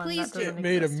 The one please that doesn't it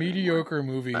made a exist mediocre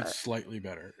anymore, movie but slightly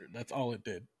better. That's all it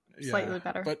did. Slightly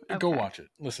better. But okay. Go watch it.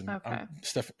 Listen, Okay.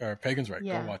 Pagan's right.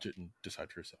 Yeah. Go watch it and decide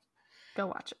for yourself. Go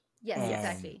watch it. Yes,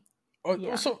 exactly.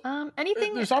 Also,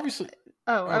 anything? There's obviously.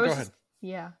 I was go just, ahead.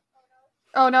 Yeah.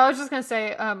 Oh no, I was just gonna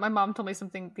say. My mom told me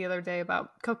something the other day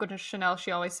about Coco Chanel.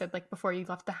 She always said, like, before you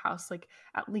left the house, like,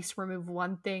 at least remove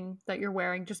one thing that you're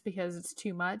wearing, just because it's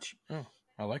too much. Oh,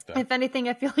 I like that. If anything,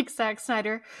 I feel like Zack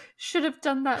Snyder should have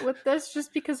done that with this,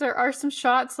 just because there are some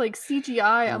shots like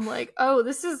CGI. I'm like, oh,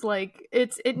 this is like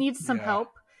it needs some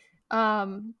help.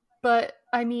 But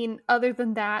I mean, other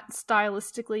than that,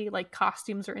 stylistically, like,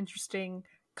 costumes are interesting,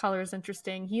 color is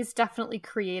interesting. He's definitely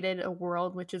created a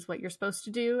world, which is what you're supposed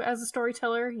to do as a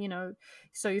storyteller, you know.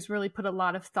 So he's really put a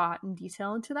lot of thought and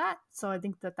detail into that. So I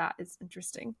think that is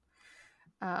interesting.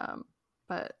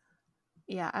 But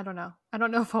yeah, I don't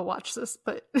know if I'll watch this,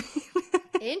 but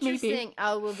Interesting. maybe.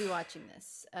 I will be watching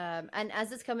this. And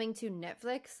as it's coming to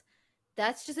Netflix,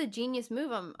 that's just a genius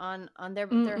move on their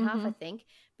half, I think,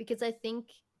 because I think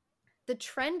the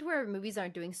trend where movies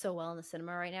aren't doing so well in the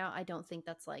cinema right now, I don't think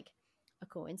that's like a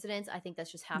coincidence. I think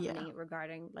that's just happening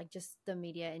regarding like just the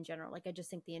media in general. Like, I just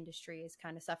think the industry is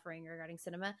kind of suffering regarding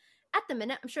cinema at the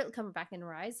minute. I'm sure it'll come back and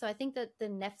rise. So I think that the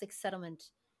Netflix settlement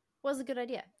was a good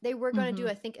idea. They were going to do,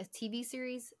 I think, a TV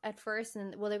series at first,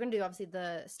 and they're going to do obviously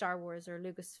the Star Wars or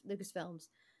Lucasfilms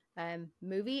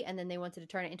movie, and then they wanted to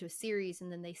turn it into a series,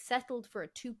 and then they settled for a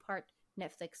 2-part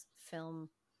Netflix film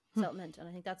settlement, and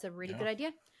I think that's a really good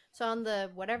idea. So on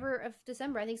the whatever of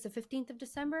December, I think it's the 15th of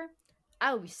December,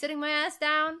 I will be sitting my ass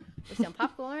down with some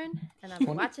popcorn, and I'm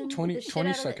watching the shit out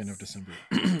of 22nd this. of December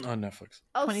on Netflix.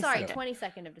 Oh, 22nd. sorry,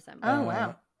 22nd of December. Oh,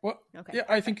 wow. Well, Okay. yeah,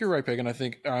 I think you're right, Pagan. I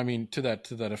think, I mean, to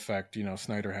that effect, you know,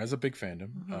 Snyder has a big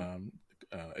fandom.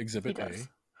 Exhibit A,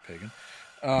 Pagan,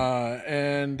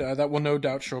 and that will no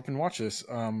doubt show up and watch this.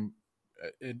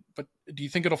 But do you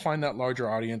think it'll find that larger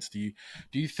audience? Do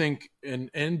you think,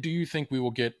 and do you think we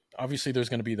will get? Obviously, there's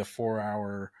going to be the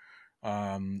 4-hour,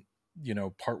 you know,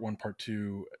 part 1, part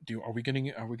 2. Are we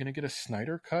going to get a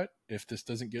Snyder cut if this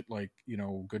doesn't get, like, you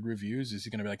know, good reviews? Is he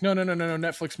going to be like, no,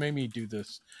 Netflix made me do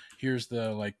this. Here's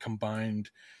the, like, combined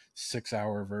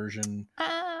 6-hour version.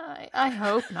 I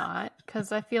hope not,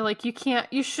 because I feel like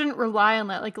you shouldn't rely on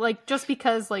that. Like just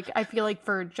because, like, I feel like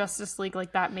for Justice League,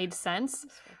 like, that made sense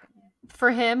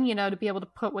for him, you know, to be able to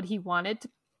put what he wanted to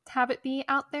have it be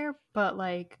out there. But,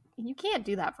 like, you can't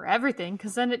do that for everything,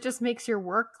 because then it just makes your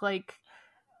work, like,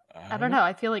 I don't know.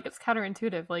 I feel like it's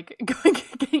counterintuitive. Like,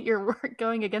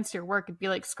 going against your work. It'd be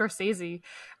like Scorsese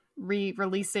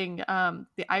re-releasing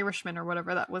The Irishman or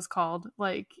whatever that was called.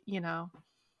 Like, you know,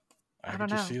 I don't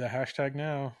know. Just see the hashtag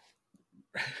now.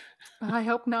 I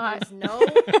hope not. There's no.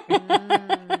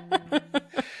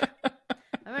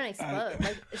 I'm gonna explode.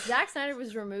 Like, Zack Snyder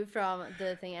was removed from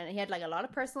the thing, and he had like a lot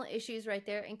of personal issues right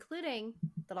there, including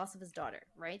the loss of his daughter.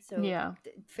 Right. So yeah,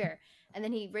 fair. And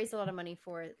then he raised a lot of money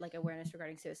for like awareness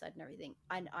regarding suicide and everything.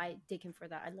 And I dig him for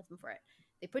that. I love him for it.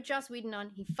 They put Joss Whedon on.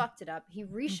 He fucked it up. He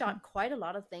reshot quite a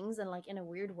lot of things and like in a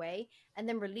weird way, and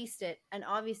then released it. And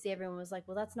obviously, everyone was like,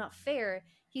 "Well, that's not fair."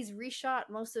 He's reshot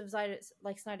most of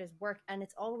Snyder's work, and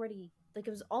it's already like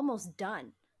it was almost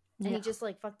done, and he just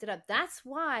like fucked it up. That's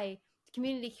why the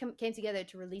community came together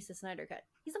to release the Snyder Cut.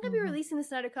 He's not gonna be releasing the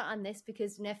Snyder Cut on this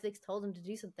because Netflix told him to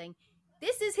do something.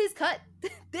 This is his cut.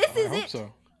 This is it.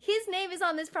 So. His name is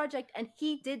on this project, and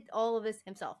he did all of this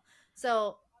himself.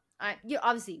 So,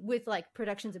 obviously with like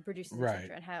productions and producers,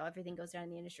 etc., and how everything goes down in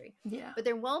the industry. Yeah. But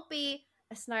there won't be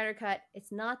a Snyder Cut.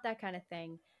 It's not that kind of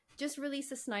thing. Just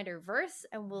release a Snyderverse,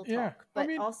 and we'll talk.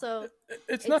 But also,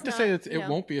 it's not to say that it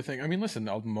won't be a thing. I mean, listen,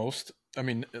 Netflix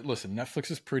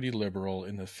is pretty liberal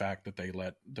in the fact that they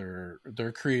let their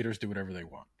creators do whatever they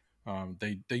want.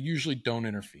 They usually don't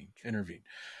intervene.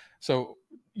 So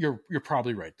you're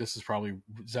probably right. This is probably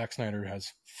Zack Snyder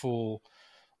has full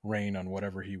reign on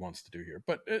whatever he wants to do here.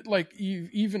 But we're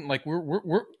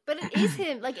but it is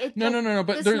him. Like it. No.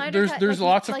 But there's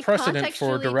lots of precedent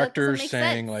for directors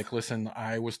saying like, listen,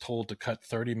 I was told to cut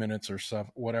 30 minutes or so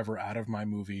whatever out of my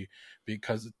movie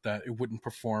because that it wouldn't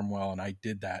perform well, and I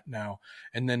did that now.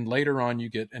 And then later on, you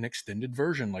get an extended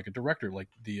version, like a director, like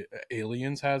the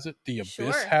Aliens has it, the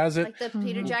Abyss has it, like the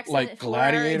Peter Jackson, like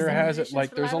Gladiator has it.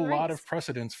 Like there's a lot of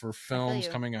precedents for films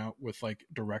coming out with like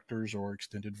directors or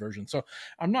extended versions. So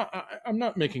I'm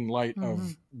not making light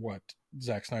of what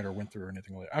Zack Snyder went through or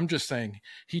anything like that. I'm just saying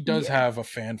he does have a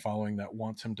fan following that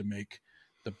wants him to make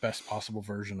the best possible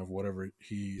version of whatever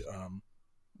he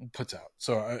puts out.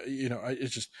 So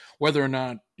it's just whether or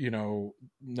not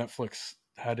Netflix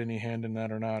had any hand in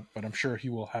that or not, but I'm sure he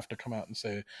will have to come out and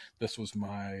say this was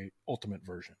my ultimate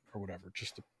version or whatever,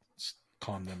 just to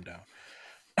calm them down.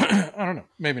 I don't know,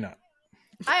 maybe not.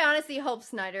 I honestly hope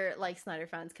Snyder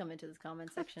fans come into this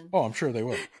comment section. Oh, I'm sure they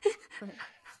will.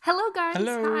 Hello, guys.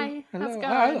 Hello. Hi. Hello. How's it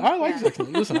going? I like Zack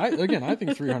Snyder. Listen, I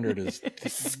think 300 is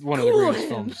one of the greatest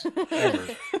films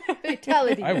ever.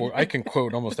 Fatality. I can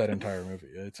quote almost that entire movie.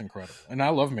 It's incredible, and I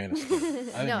love Man of Steel. I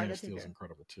think Man of Steel is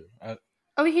incredible too.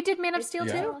 He did Man of Steel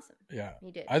too. Awesome. Yeah, he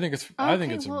did. I think it's really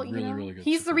good.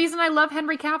 He's the reason I love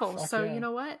Henry Cavill. Fuck so yeah. you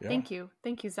know what? Yeah. Thank you,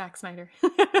 Zack Snyder.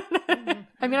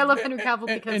 I mean, I love Henry Cavill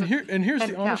because here's Henry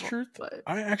the honest Cavill, truth. but...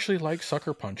 I actually like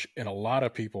Sucker Punch, and a lot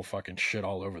of people fucking shit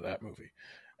all over that movie.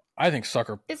 I think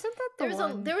Sucker. Isn't that the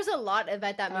one? There was a lot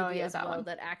about that movie that well one.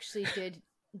 that actually did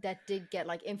get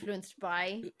like influenced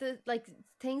by the like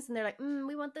things, and they're like,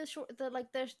 we want the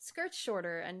skirts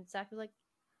shorter, and Zach was like,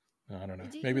 I don't know.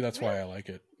 Maybe that's why I like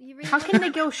it. How can they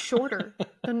go shorter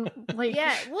than like?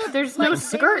 Yeah, well, there's no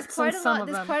skirts in some of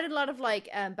them. There's quite a lot of like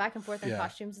back and forth on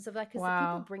costumes and stuff like that because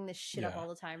Wow. people bring this shit up all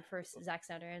the time for Zack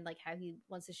Snyder and like how he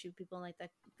wants to shoot people in like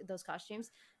those costumes.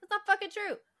 That's not fucking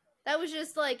true. That was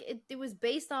just like it was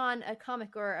based on a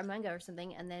comic or a manga or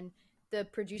something, and then the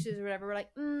producers or whatever were like,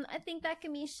 I think that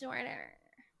can be shorter.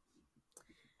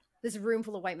 This room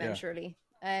full of white men, surely.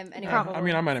 Anyway, Probably. I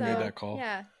mean, I might have made that call.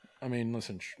 Yeah. I mean,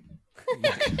 listen,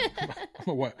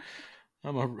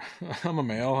 I'm a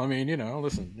male. I mean,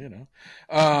 listen,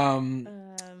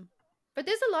 But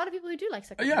there's a lot of people who do like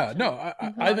Sucker Punch. Yeah, no,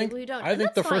 I think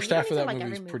the first half of that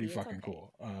movie is pretty It's fucking okay.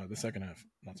 cool. The second half,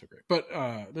 not so great, but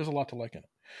there's a lot to like in it.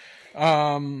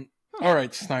 All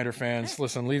right, Snyder fans,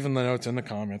 listen, leaving the notes in the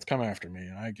comments. Come after me.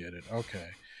 I get it. Okay.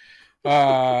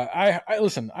 I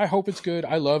listen. I hope it's good.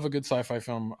 I love a good sci-fi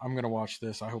film. I'm gonna watch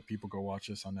this. I hope people go watch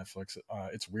this on Netflix.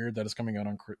 It's weird that it's coming out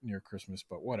on near Christmas,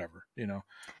 but whatever.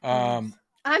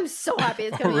 I'm so happy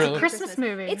it's coming Really? out. Christmas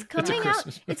movie. It's coming out.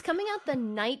 Christmas movie. It's coming out the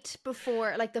night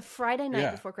before, like the Friday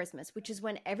night before Christmas, which is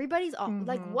when everybody's off.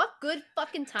 Like, what good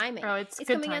fucking timing! Oh, it's good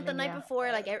coming out the timing, night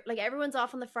before. Like everyone's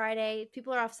off on the Friday.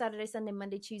 People are off Saturday, Sunday,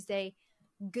 Monday, Tuesday.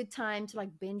 Good time to like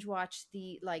binge watch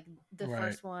the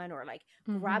first one, or like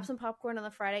grab some popcorn on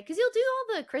the Friday, because you'll do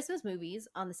all the Christmas movies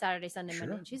on the Saturday, Sunday,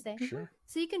 Monday, and Tuesday. Sure.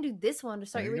 So you can do this one to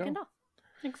start your weekend off.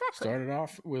 Exactly. Start it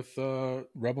off with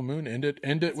Rebel Moon. End it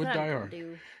That's with what Die I'm gonna Hard.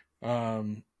 do.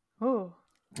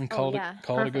 And call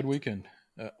it a good weekend.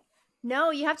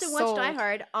 No, you have to watch Sold. Die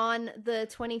Hard on the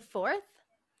 24th,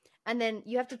 and then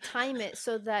you have to time it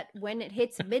so that when it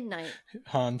hits midnight,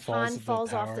 Han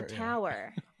falls off the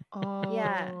tower. Oh.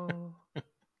 Yeah.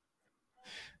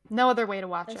 No other way to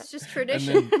watch That's it. just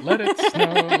tradition. And then let it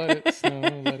snow, let it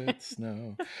snow, let it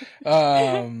snow.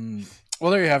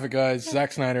 Well, there you have it, guys.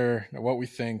 Zack Snyder, what we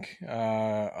think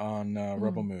on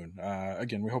Rebel Moon.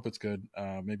 Again, we hope it's good.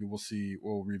 Maybe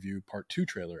we'll review part 2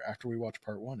 trailer after we watch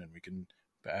part 1, and we can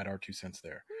add our 2 cents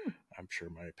there. I'm sure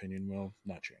my opinion will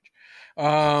not change.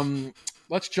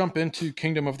 Let's jump into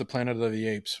Kingdom of the Planet of the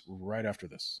Apes right after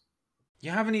this. You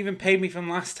haven't even paid me from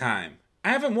last time. I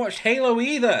haven't watched Halo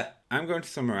either. I'm going to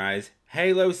summarize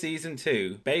Halo Season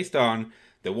 2, based on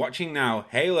the Watching Now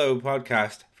Halo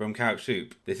podcast from Couch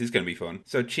Soup. This is going to be fun.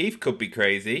 So Chief could be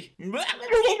crazy.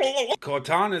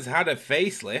 Cortana's had a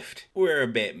facelift. We're a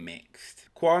bit mixed.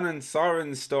 Quan and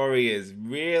Soren's story is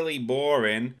really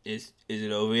boring. Is it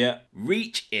over yet?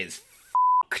 Reach is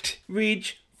fucked.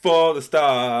 Reach for the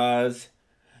stars.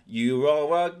 You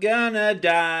all are gonna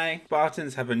die.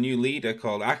 Spartans have a new leader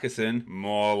called Ackerson.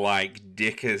 More like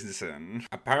Dickerson.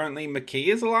 Apparently McKee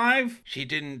is alive? She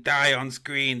didn't die on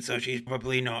screen, so she's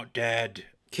probably not dead.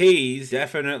 Key's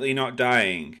definitely not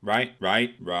dying. Right.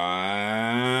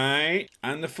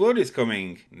 And the flood is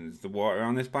coming. Is the water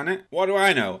on this planet? What do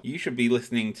I know? You should be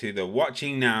listening to the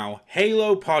Watching Now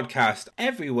Halo podcast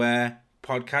everywhere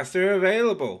podcasts are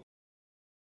available.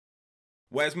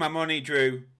 Where's my money,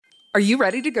 Drew? Are you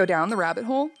ready to go down the rabbit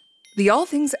hole? The All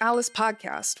Things Alice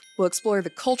podcast will explore the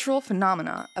cultural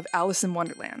phenomena of Alice in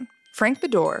Wonderland. Frank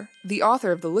Bedore, the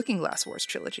author of the Looking Glass Wars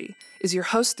trilogy, is your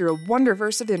host through a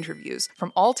wonderverse of interviews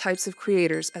from all types of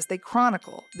creators as they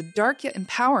chronicle the dark yet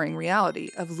empowering reality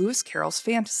of Lewis Carroll's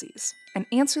fantasies and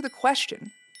answer the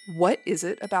question, what is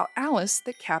it about Alice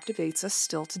that captivates us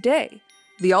still today?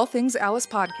 The All Things Alice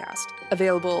podcast,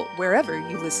 available wherever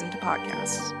you listen to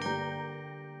podcasts.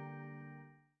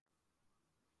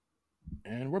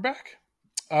 And we're back.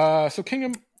 So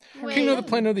Kingdom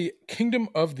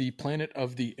of the Planet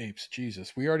of the Apes.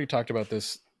 Jesus, we already talked about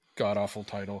this god awful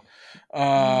title.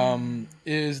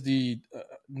 Is the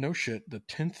the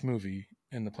 10th movie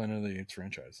in the Planet of the Apes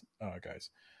franchise,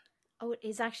 guys? Oh, it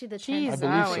is actually the Jeez, 10th.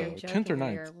 I believe so. 10th or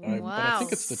 9th. But I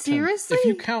think it's the 10th. Seriously? If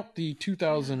you count the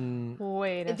 2000,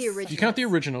 Wait, The original. if you count the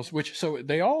originals, which so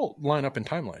they all line up in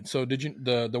timeline. So did you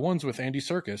the ones with Andy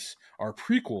Serkis are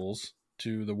prequels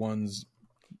to the ones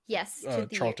Yes, to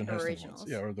the Charlton Heston originals.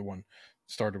 ones. Yeah, or the one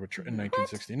started with in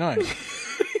 1969.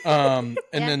 And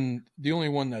then the only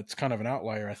one that's kind of an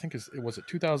outlier, I think, was it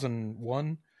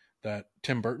 2001 that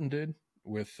Tim Burton did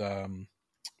with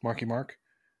Marky Mark.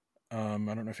 I don't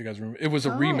know if you guys remember. It was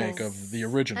a remake of the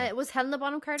original. Was Helena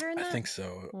Bonham Carter in that? I think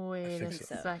so. Wait a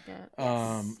so.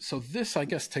 second. So this, I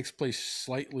guess, takes place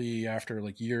slightly after,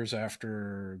 like years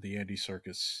after the Andy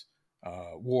Serkis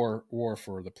war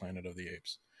for the Planet of the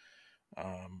Apes.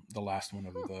 The last one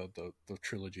of the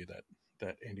trilogy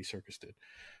that Andy Serkis did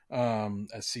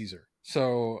as Caesar.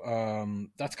 So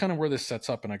that's kind of where this sets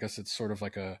up, and I guess it's sort of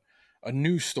like a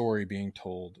new story being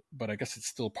told, but I guess it's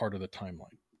still part of the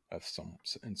timeline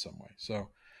in some way. So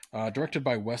directed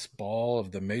by Wes Ball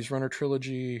of the Maze Runner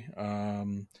trilogy,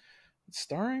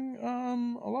 starring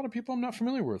a lot of people I'm not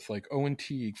familiar with, like Owen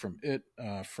Teague from It,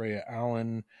 Freya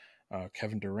Allen,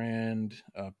 Kevin Durand,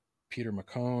 Peter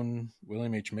McCone,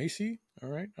 William H. Macy. All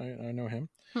right, I know him.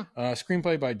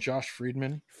 Screenplay by Josh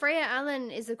Friedman. Freya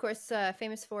Allen is, of course,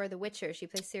 famous for The Witcher. She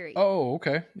plays Ciri. Oh,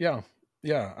 okay, yeah.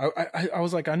 I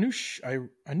was like, I knew she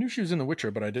was in The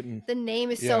Witcher, but I didn't. The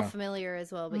name is so familiar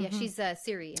as well, but yeah, she's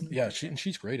Ciri.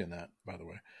 She's great in that, by the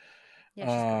way.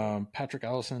 Yeah, Patrick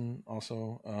Allison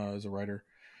also is a writer.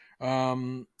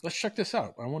 Let's check this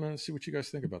out. I want to see what you guys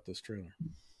think about this trailer.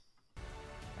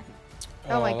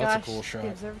 Oh my that's gosh, a cool shot. the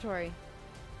observatory.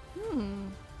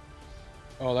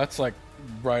 Oh, that's like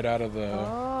right out of the.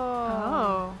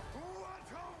 Oh.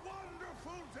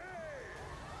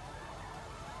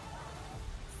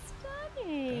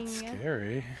 Stunning. That's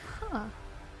scary. Huh.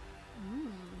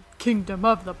 Kingdom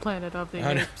of the Planet of the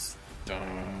Apes.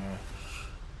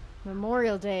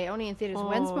 Memorial Day, only in theaters.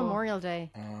 When's Memorial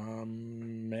Day?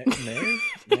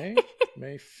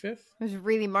 May 5th. It was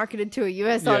really marketed to a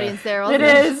U.S. audience there. It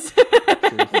is.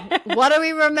 What are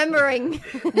we remembering?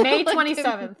 May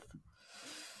 27th.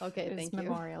 Okay, is thank you.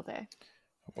 Memorial Day.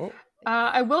 Oh.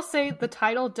 I will say the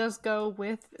title does go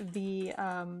with the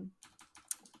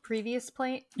previous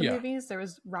movies. There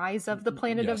was Rise of the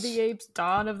Planet of the Apes,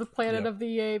 Dawn of the Planet of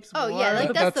the Apes. Oh yeah,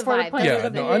 like that's the vibe. Yeah,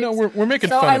 no, I know we're making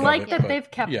so fun I of like it, that but they've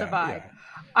kept the vibe. Yeah.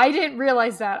 I didn't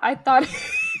realize that. I thought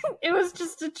it was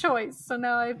just a choice. So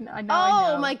now I know.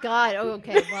 Oh my god. Oh,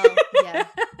 okay. Well, yeah.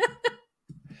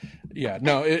 Yeah,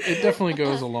 no, it definitely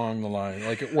goes along the line.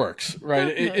 Like it works,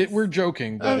 right? We're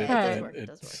joking, but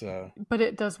but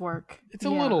it does work. It's a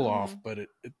little off, but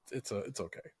it's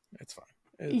okay. It's fine.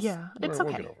 It's okay.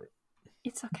 We'll get over it.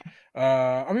 It's okay.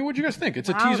 I mean, what do you guys think? It's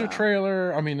a teaser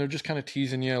trailer. I mean, they're just kind of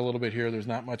teasing you a little bit here. There's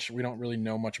not much. We don't really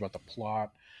know much about the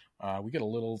plot. We get a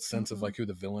little sense of like who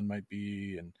the villain might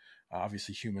be, and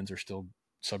obviously humans are still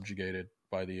subjugated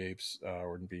by the apes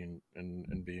or being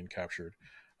captured.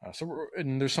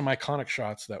 And there's some iconic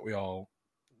shots that we all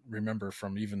remember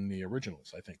from even the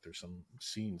originals. I think there's some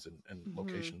scenes and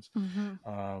locations.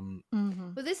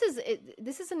 But this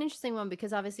is an interesting one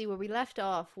because obviously where we left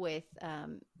off with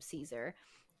Caesar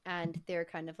and their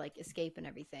kind of like escape and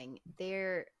everything,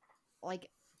 they're like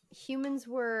humans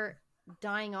were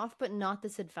dying off, but not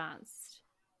this advanced.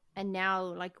 And now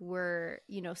like we're,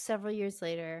 several years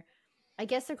later, I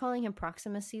guess they're calling him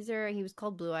Proximus Caesar. He was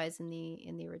called Blue Eyes in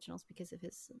the originals because of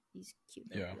he's cute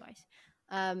little blue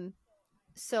eyes.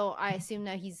 So I assume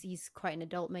now he's quite an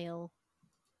adult male,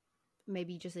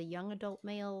 maybe just a young adult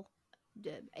male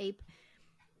ape.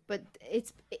 But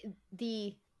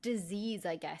the disease,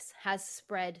 I guess, has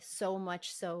spread so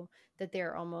much so that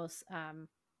they're almost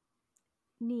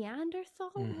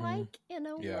Neanderthal-like in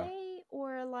a way,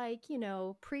 or like,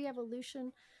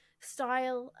 pre-evolution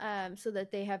style, so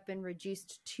that they have been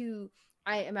reduced to,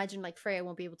 I imagine like Freya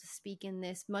won't be able to speak in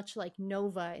this, much like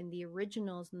Nova in the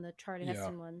originals and the Charlie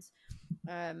Heston ones.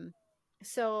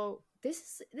 So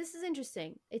this is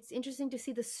interesting. It's interesting to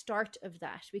see the start of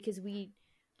that because we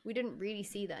didn't really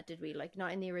see that, did we? Like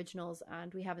not in the originals,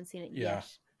 and we haven't seen it yet.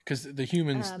 Because the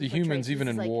humans, even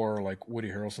in war, like Woody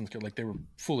Harrelson's, like they were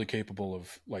fully capable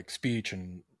of like speech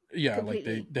and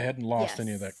completely. Like they hadn't lost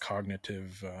any of that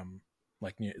cognitive,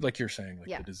 like you're saying,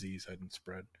 like the disease hadn't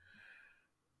spread.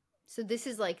 So this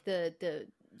is like the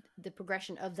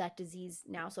progression of that disease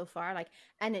now so far, like,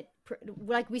 and it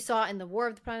like we saw in the War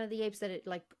of the Planet of the Apes that it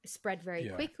like spread very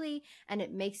quickly, and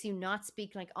it makes you not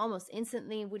speak like almost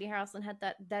instantly. Woody Harrelson had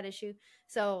that issue.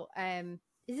 So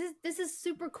this is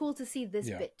super cool to see this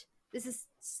bit. This is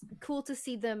cool to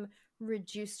see them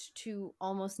reduced to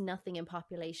almost nothing in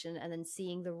population, and then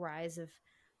seeing the rise of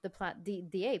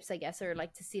the apes, I guess, or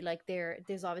like to see like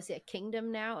there's obviously a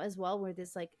kingdom now as well, where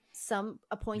there's like some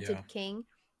appointed king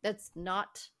that's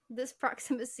not this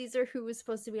Proximus Caesar, who was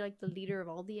supposed to be like the leader of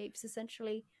all the apes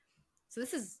essentially. So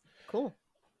this is cool.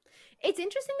 It's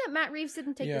interesting that Matt Reeves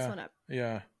didn't take this one up.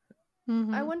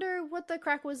 I wonder what the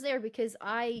crack was there, because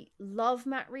I love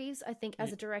Matt Reeves. I think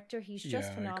as a director, he's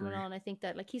just phenomenal. And I think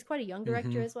that like he's quite a young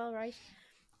director as well, right?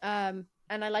 And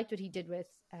I liked what he did with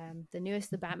the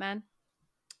newest, the Batman.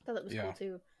 I thought that was cool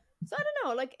too. So I don't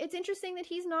know, like it's interesting that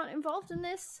he's not involved in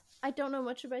this. I don't know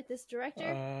much about this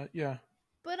director.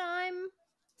 But I'm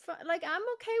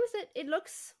okay with it. It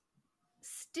looks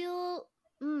still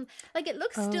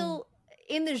still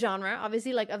in the genre,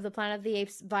 obviously, like of the Planet of the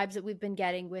Apes vibes that we've been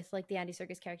getting with like the Andy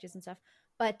Serkis characters and stuff.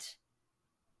 But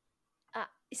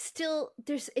still,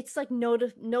 it's like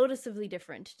noticeably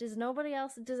different. Does anybody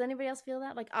else feel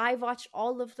that? Like I've watched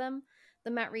all of them,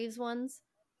 the Matt Reeves ones,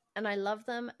 and I love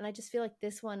them, and I just feel like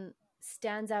this one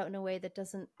stands out in a way that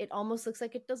it almost looks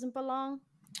like it doesn't belong.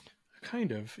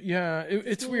 Kind of, yeah.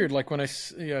 It's weird. Like when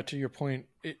to your point,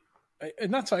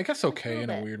 and that's, I guess, okay in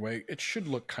a weird way. It should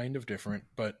look kind of different,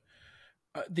 but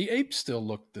the apes still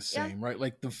look the same, right?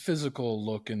 Like the physical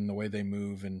look and the way they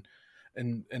move and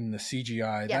the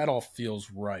CGI, that all feels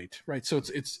right? So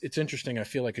it's interesting. I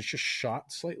feel like it's just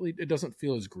shot slightly. It doesn't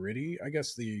feel as gritty. I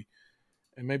guess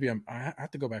and maybe I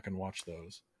have to go back and watch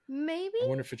those. Maybe I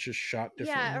wonder if it's just shot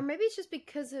differently. Yeah, or maybe it's just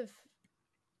because of,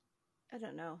 I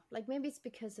don't know. Like maybe it's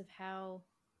because of how.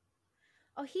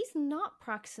 Oh, he's not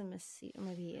Proximus Caesar.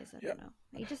 Maybe he is. I don't know.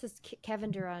 He just is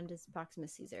Kevin Durand is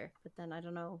Proximus Caesar, but then I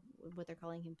don't know what they're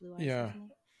calling him. Blue Eyes. Yeah.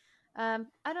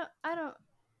 I don't.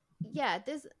 Yeah.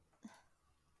 There's.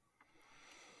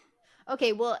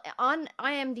 Okay, well, on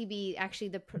IMDb, actually,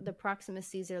 the Proximus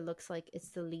Caesar looks like it's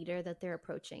the leader that they're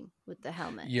approaching with the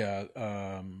helmet. Yeah.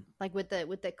 Like with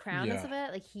the crown of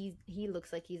it, like he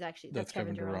looks like he's actually that's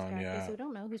Kevin Durand's character. Yeah. So we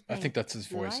don't know who's playing. I think that's his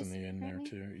voice in the end there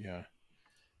too. Yeah.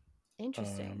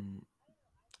 Interesting.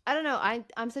 I don't know.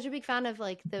 I'm such a big fan of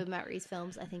like the Matt Reeves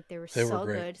films. I think they were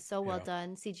good, so well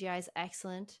done. CGI is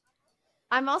excellent.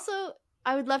 I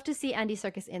would love to see Andy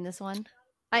Serkis in this one.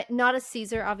 Not as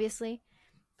Caesar, obviously.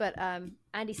 But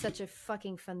Andy's such a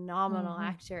fucking phenomenal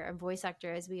actor and voice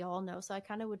actor, as we all know. So I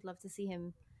kind of would love to see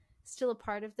him still a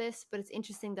part of this. But it's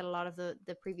interesting that a lot of the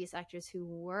previous actors who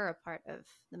were a part of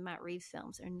the Matt Reeves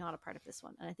films are not a part of this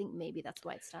one. And I think maybe that's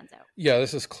why it stands out. Yeah,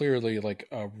 this is clearly like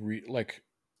a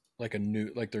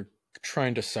new, like they're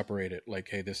trying to separate it. Like,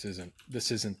 hey, this isn't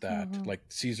that. Like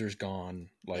Caesar's gone.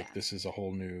 Like this is a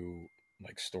whole new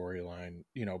like storyline,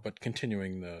 but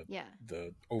continuing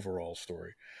the overall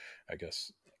story, I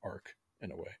guess, arc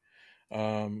in a way.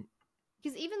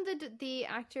 Because even the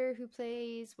actor who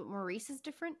plays Maurice is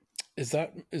different. Is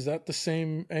that the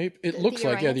same ape? It looks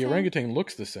like the orangutan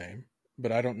looks the same,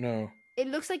 but I don't know. It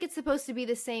looks like it's supposed to be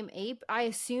the same ape. I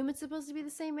assume it's supposed to be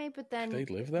the same ape, but then they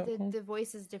live that long? The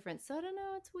voice is different. So I don't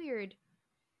know. It's weird.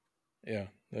 Yeah,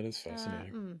 that is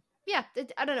fascinating. Yeah,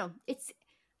 I don't know.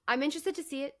 I'm interested to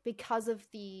see it because of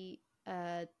the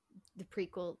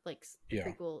prequel, like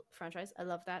prequel franchise. I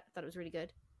love that. I thought it was really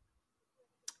good.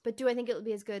 But do I think it'll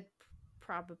be as good?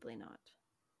 Probably not.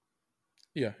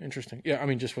 Yeah, interesting. Yeah, I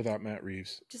mean, just without Matt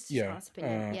Reeves. Just honest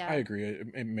opinion. Yeah, I agree.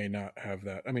 It may not have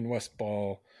that. I mean, Wes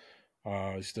Ball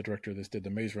is the director that did the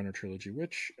Maze Runner trilogy,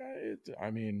 which, it's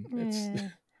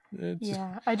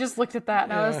yeah. I just looked at that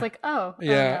and I was like, oh.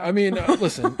 Yeah, oh no. I mean,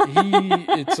 listen,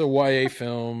 it's a YA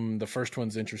film. The first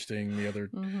one's interesting.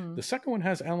 The second one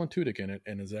has Alan Tudyk in it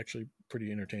and is actually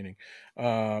pretty entertaining.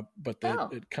 But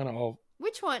it kind of all.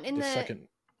 Which one in the second?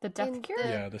 The Death Cure?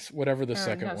 Yeah, whatever the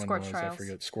second one Scorch was, Trials. I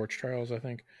forget. Scorch Trials, I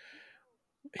think.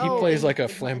 He plays like a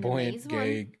flamboyant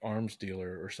gay arms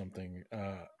dealer or something.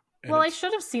 Well, I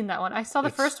should have seen that one. I saw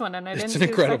the first one and I didn't see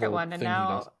the second one, and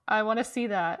now I want to see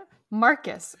that.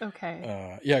 Marcus,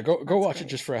 okay. Go watch it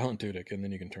just for Alan Tudyk, and then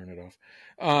you can turn it off.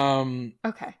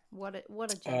 Okay. What a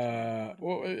gentleman.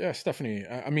 Well, yeah, Stephanie.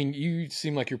 I mean, you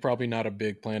seem like you're probably not a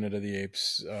big Planet of the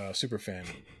Apes super fan.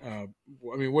 I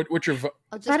mean, what's your?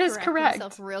 That is correct.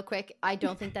 Myself real quick. I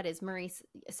don't think that is Maurice.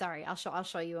 Sorry, I'll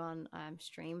show you on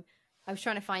stream. I was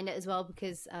trying to find it as well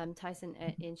because Tyson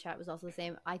in chat was also the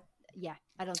same. I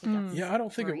don't think that's. Yeah, I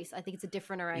don't think Maurice. I think it's a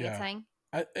different orangutan.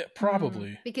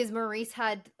 Probably because Maurice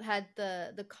had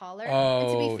the collar. And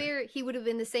to be fair, he would have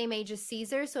been the same age as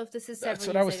Caesar. So if this is that's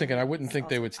what I was thinking. I wouldn't think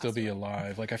they would still be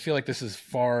alive. Like I feel like this is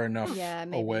far enough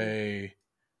away,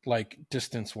 like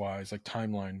distance wise, like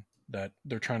timeline, that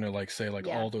they're trying to like say like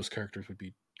all those characters would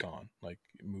be gone, like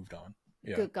moved on.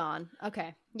 Yeah, good, gone.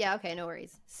 Okay, yeah, okay, no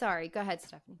worries. Sorry, go ahead,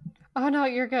 Stephanie. Oh no,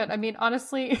 you're good. I mean,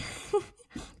 honestly,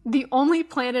 the only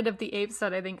Planet of the Apes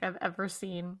that I think I've ever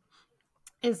seen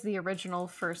is the original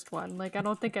first one. Like, I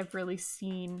don't think I've really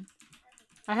seen.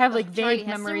 I have like vague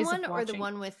memories of watching. Or the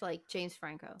one with like James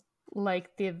Franco.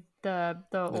 Like the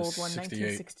old one,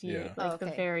 1968, like the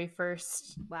very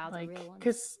first. Wow, like, the real one.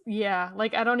 Because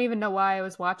like I don't even know why I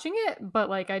was watching it, but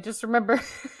like I just remember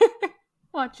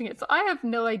watching it. So I have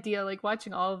no idea. Like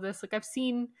watching all of this, like I've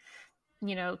seen,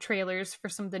 trailers for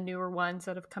some of the newer ones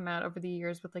that have come out over the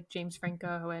years with like James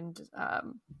Franco and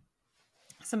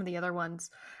some of the other ones.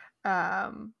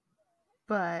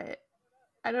 But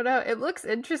I don't know. It looks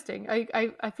interesting.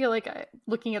 I feel like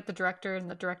looking at the director, and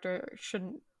the director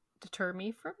shouldn't deter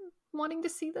me from wanting to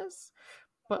see this.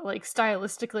 But like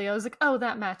stylistically, I was like, oh,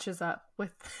 that matches up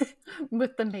with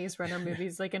with the Maze Runner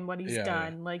movies, like and what he's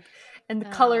done, like, and the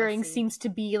coloring seems to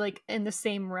be like in the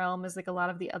same realm as like a lot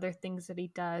of the other things that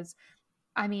he does.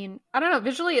 I mean, I don't know.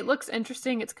 Visually, it looks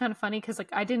interesting. It's kind of funny because like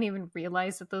I didn't even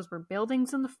realize that those were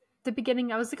buildings in the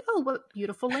beginning. I was like, oh, what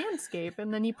beautiful landscape,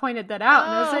 and then you pointed that out,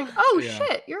 and I was like, oh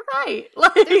shit, you're right.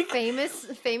 Like they're famous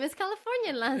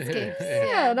Californian landscapes.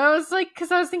 Yeah, and I was like,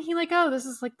 because I was thinking like, oh, this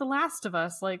is like The Last of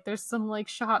Us. Like, there's some like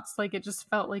shots, like it just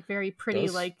felt like very pretty,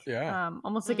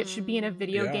 almost like it should be in a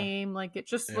video game. Like it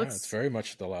just looks. It's very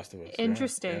much The Last of Us.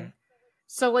 Interesting. Yeah.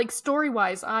 So like story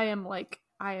wise, I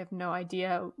have no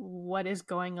idea what is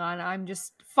going on. I'm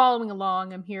just following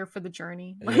along. I'm here for the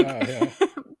journey. Like,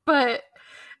 but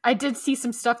I did see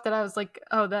some stuff that I was like,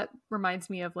 oh, that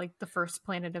reminds me of like the first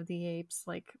Planet of the Apes,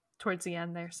 like towards the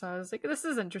end there. So I was like, this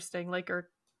is interesting. Like,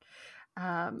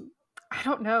 I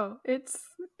don't know. It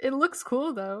looks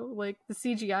cool though. Like the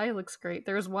CGI looks great.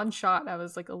 There's one shot I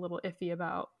was like a little iffy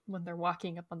about when they're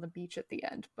walking up on the beach at the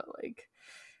end, but like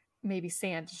maybe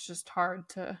sand is just hard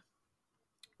to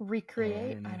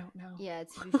recreate. I don't know. Yeah,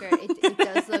 to be fair, it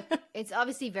does look. It's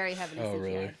obviously very heavily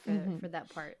CGI for that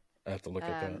part. I have to look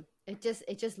at that.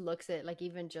 It just looks it like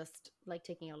even just like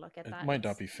taking a look at that. It might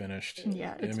not be finished.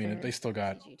 Yeah, I mean they still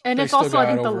got. And it's also I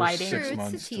think the lighting. 6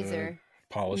 months to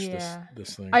polish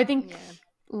this thing. I think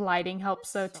lighting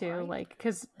helps though too, like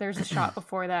because there's a shot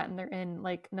before that and they're in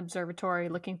like an observatory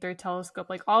looking through a telescope.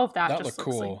 Like all of that just looks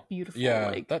cool. Like beautiful. Yeah,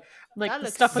 like that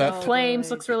the stuff with the flames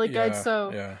looks really good. Yeah,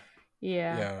 so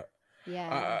yeah.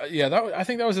 I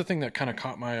think that was the thing that kind of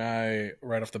caught my eye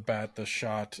right off the bat. The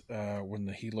shot when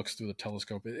he looks through the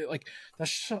telescope, like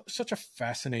that's such a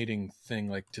fascinating thing,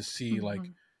 like to see like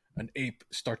an ape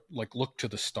start like look to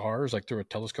the stars like through a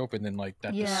telescope, and then like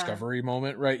that discovery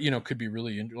moment, right? Could be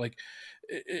really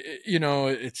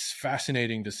it's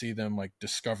fascinating to see them like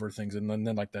discover things, and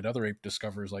then like that other ape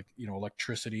discovers like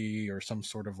electricity or some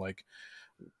sort of like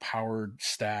powered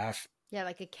staff. Yeah,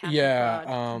 like a cat.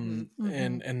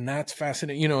 And that's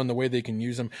fascinating, and the way they can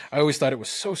use them. I always thought it was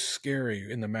so scary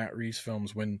in the Matt Reeves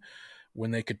films when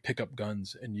when they could pick up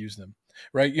guns and use them,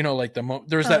 right? Like there's Oh,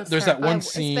 that that's there's that terrifying. one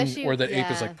scene Especially- where that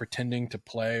ape is yeah. like pretending to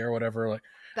play or whatever, like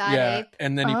Bad yeah, ape.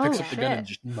 and then he picks Oh, up the gun and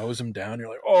shit. just mows him down. You're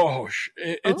like, oh,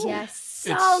 it's Oh. Yes,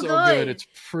 so, it's so good. It's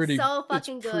pretty, so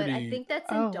fucking it's good. I pretty- think that's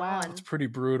in Oh, wow. Dawn. it's pretty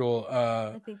brutal.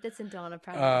 I think that's in Dawn. I'm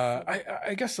proud of this.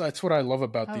 I guess that's what I love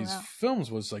about Oh, these wow. films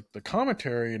was like the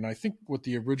commentary, and I think what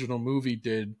the original movie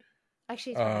did.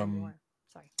 Actually, it's probably more.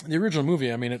 Sorry. The original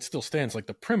movie, I mean, it still stands. Like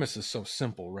the premise is so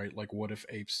simple, right? Like, what if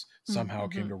apes somehow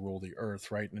came to rule the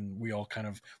earth, right? And we all kind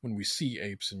of, when we see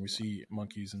apes and we see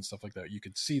monkeys and stuff like that, you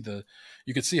could see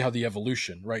how the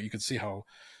evolution, right? You could see how,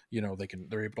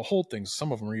 they're able to hold things.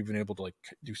 Some of them are even able to like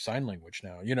do sign language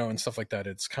now, and stuff like that.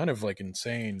 It's kind of like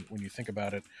insane when you think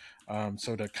about it.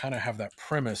 So to kind of have that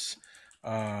premise.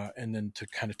 And then to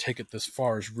kind of take it this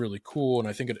far is really cool, and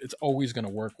I think it's always going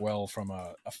to work well from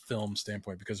a film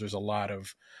standpoint because there's a lot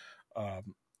of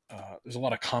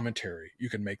commentary you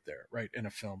can make there, right, in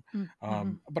a film.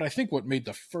 But I think what made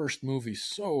the first movie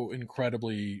so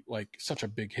incredibly like such a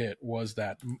big hit was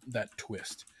that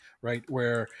twist, right,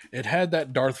 where it had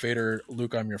that Darth Vader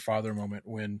 "Luke, I'm your father" moment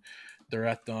when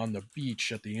they're on the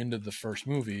beach at the end of the first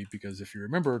movie, because if you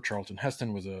remember, Charlton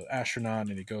Heston was an astronaut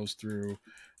and he goes through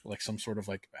like some sort of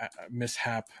like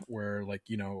mishap where like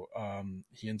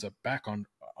he ends up back on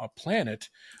a planet,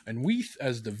 and we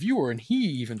as the viewer, and he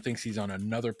even thinks he's on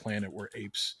another planet where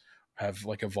apes have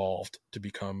like evolved to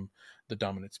become the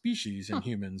dominant species, and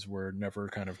humans were never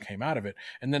kind of came out of it.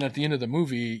 And then at the end of the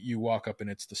movie, you walk up and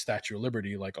it's the Statue of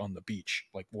Liberty, like on the beach,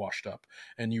 like washed up,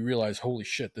 and you realize, holy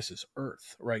shit, this is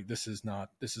Earth, right? This is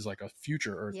like a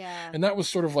future Earth. Yeah. And that was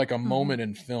sort of like a moment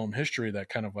in film history that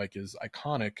kind of like is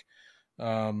iconic.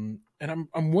 And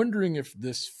I'm wondering if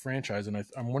this franchise, and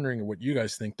I'm wondering what you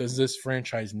guys think, does this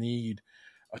franchise need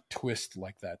a twist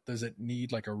like that? Does it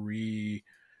need like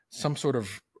some sort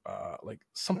of like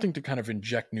something to kind of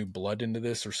inject new blood into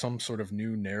this, or some sort of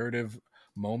new narrative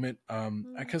moment?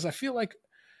 Because I feel like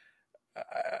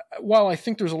while I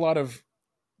think there's a lot of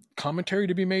commentary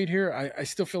to be made here, I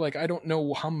still feel like I don't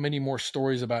know how many more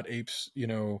stories about apes,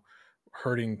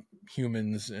 hurting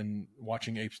humans and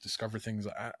watching apes discover things.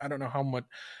 I don't know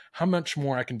how much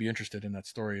more I can be interested in that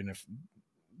story. And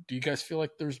do you guys feel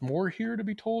like there's more here to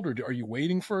be told, or are you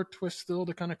waiting for a twist still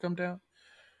to kind of come down?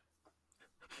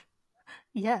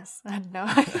 Yes. No.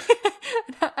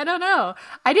 I don't know.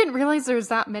 I didn't realize there's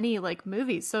that many like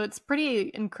movies. So it's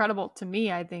pretty incredible to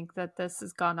me, I think, that this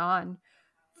has gone on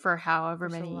for however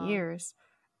For so many long. years.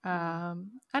 I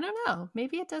don't know.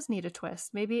 Maybe it does need a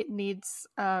twist. Maybe it needs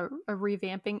a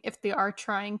revamping if they are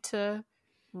trying to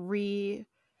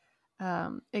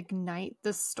ignite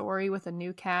the story with a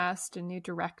new cast, a new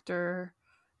director.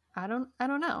 I don't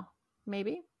know.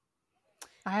 Maybe.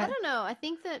 I don't know. I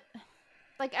think that,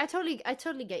 like, I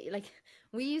totally get you. Like,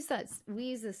 we use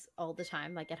this all the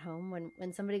time, like at home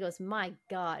when somebody goes, "My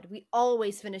God," we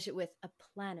always finish it with "a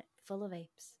planet full of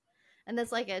apes," and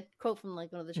that's like a quote from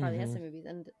like one of the Charlie Heston movies.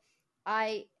 And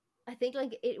I think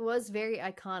like it was very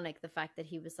iconic, the fact that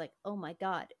he was like, "Oh my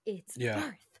God, it's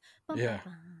Earth." Bum, Yeah.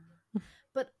 bum,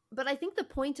 bum. But I think the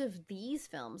point of these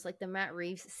films, like the Matt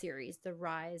Reeves series, The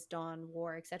Rise, Dawn,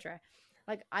 War, etc.,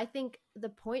 like I think the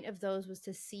point of those was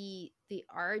to see the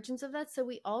origins of that, so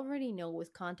we already know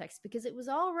with context, because it was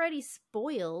already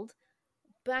spoiled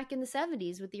back in the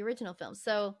 70s with the original film.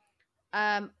 So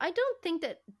I don't think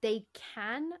that they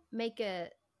can make a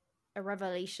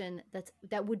revelation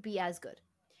that would be as good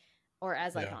or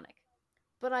as iconic.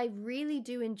 But I really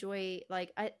do enjoy,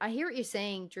 like, I hear what you're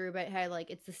saying, Drew, about how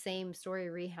like it's the same story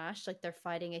rehashed, like they're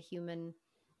fighting a human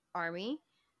army.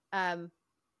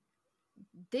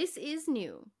 This is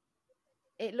new.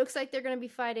 It looks like they're going to be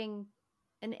fighting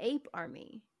an ape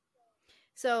army.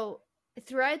 So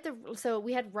so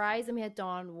we had Rise, and we had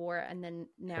Dawn, War, and then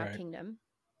now Kingdom.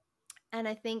 And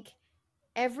I think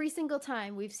every single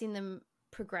time we've seen them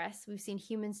progress, we've seen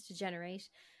humans degenerate,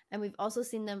 and we've also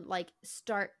seen them like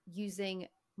start using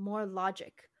more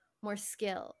logic, more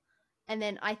skill. And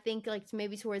then I think like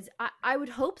maybe towards, I would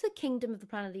hope the Kingdom of the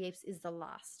Planet of the Apes is the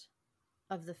last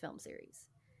of the film series.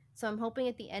 So I'm hoping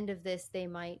at the end of this, they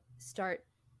might start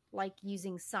like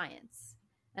using science.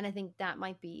 And I think that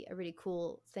might be a really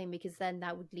cool thing, because then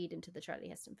that would lead into the Charlie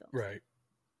Heston films. Right.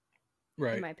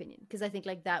 In my opinion. Because I think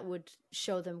like that would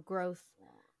show them growth,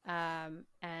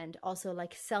 and also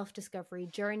like self-discovery,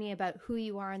 journey about who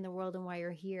you are in the world and why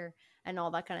you're here and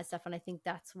all that kind of stuff. And I think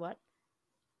that's what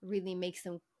really makes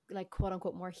them like quote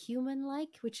unquote more human like,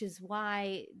 which is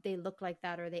why they look like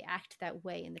that or they act that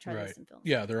way in the Charlie Right. Heston films.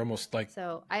 Yeah, they're almost like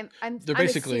So they're I'm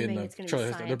basically in assuming the it's going to be Charlie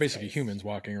Heston, they're basically science-based. humans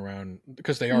walking around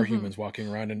because they are Mhm. humans walking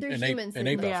around in They're ape humans in in,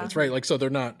 ape like, outfits, Yeah. right? Like so they're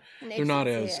not in they're not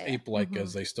ape suits, as yeah, yeah. ape-like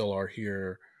as Mhm. they still are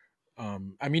here.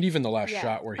 I mean, even the last Yeah.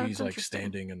 shot where That's he's like interesting.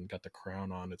 standing and got the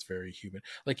crown on, it's very human.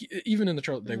 Like even in the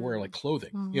Charlie, they wear like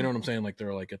clothing. You know what I'm saying? Like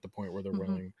they're like at the point where they're Mhm.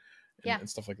 willing Yeah. and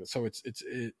stuff like that. So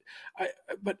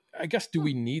but I guess do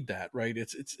we need that, right?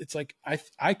 It's like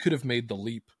I could have made the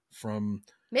leap from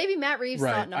Maybe Matt Reeves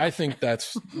right. thought not. I think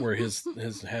that's where his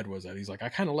head was at. He's like, I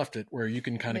kind of left it where you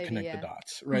can kind of Maybe, connect yeah. the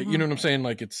dots, right? You Mhm. know what I'm saying?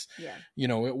 Like it's, Yeah. you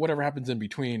know, whatever happens in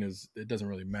between it doesn't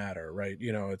really matter, right?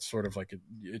 You know, it's sort of like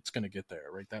it's going to get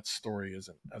there, right? That story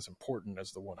isn't as important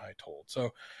as the one I told.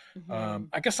 So Mhm.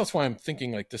 I guess that's why I'm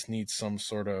thinking like this needs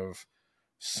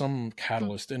some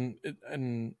catalyst,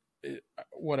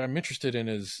 what I'm interested in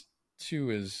is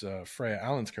Freya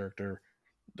Allen's character,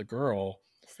 the girl.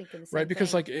 Just thinking the same Right, because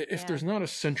thing. like if Yeah. there's not a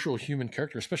central human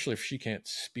character, especially if she can't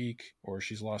speak or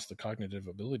she's lost the cognitive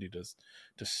ability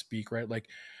to speak, right? Like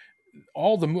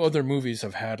all the other movies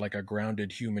have had like a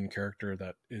grounded human character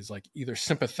that is like either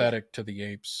sympathetic to the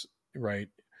apes, right?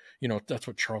 You know, that's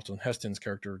what Charlton Heston's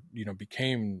character, you know,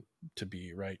 became to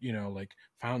be, right? You know, like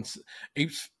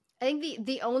apes. I think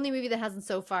the only movie that hasn't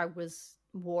so far was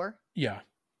War, Yeah,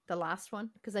 the last one,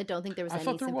 because I don't think there was I any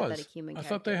thought there sympathetic was. human I character.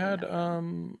 thought they in had. that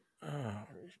one.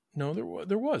 No,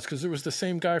 there was because there was the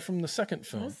same guy from the second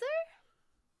film. Was there?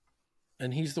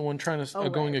 And he's the one trying to Oh,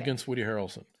 right, going okay. against Woody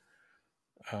Harrelson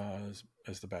as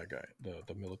the bad guy,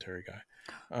 the military guy.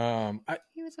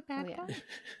 He was a bad yeah. guy.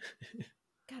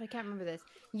 God, I can't remember this.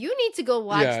 You need to go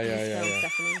watch Yeah, these yeah, films, yeah.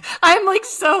 Stephanie. I'm like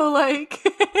so like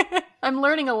I'm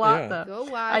learning a lot Yeah. though.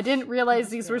 Go watch. I didn't realize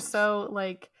these these were films. so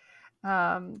like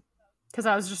because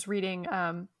I was just reading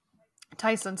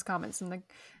Tyson's comments in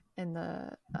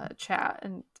the chat,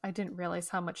 and I didn't realize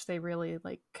how much they really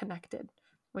like connected,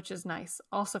 which is nice.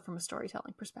 Also from a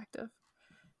storytelling perspective,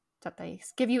 that they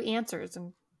give you answers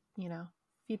and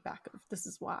feedback of this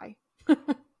is why.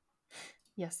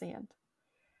 Yes, and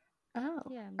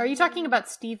Yeah, are you talking maybe- about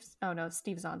Steve? Oh no,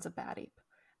 Steve Zahn's a bad ape.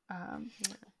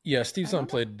 Yeah, Steve I Zahn don't know.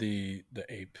 played the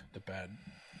ape, the bad,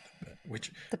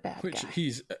 which The bad guy.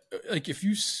 he's like if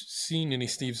you've seen any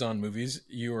Steve Zahn movies,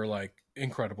 you are like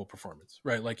incredible performance,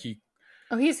 right? Like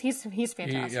Oh, he's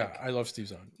fantastic. yeah, I love Steve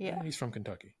Zahn. Yeah. And he's from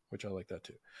Kentucky, which I like that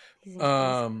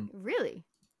too. Really?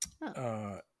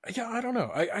 Yeah, I don't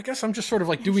know. I guess I'm just sort of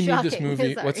like, do we need this Shocking.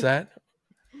 movie? Sorry. What's that?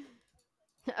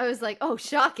 I was like, oh,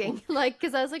 shocking. Like,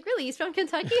 because I was like, really? He's from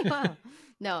Kentucky? Wow.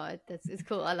 No, it's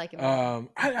cool. I like him.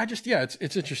 I just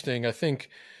it's interesting. I think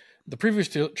the previous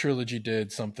trilogy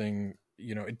did something,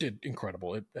 it did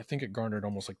incredible. I think it garnered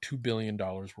almost like $2 billion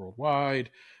worldwide.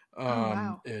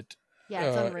 Wow. Yeah,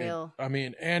 it's unreal.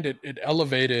 It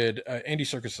elevated Andy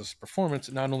Serkis's performance.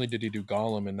 Not only did he do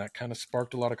Gollum, and that kind of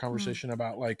sparked a lot of conversation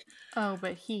about like,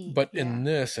 but in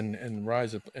this and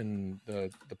Rise Up in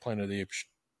the Planet of the Apes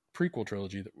prequel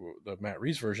trilogy, the Matt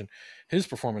Reeves version, his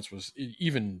performance was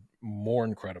even more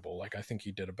incredible. Like I think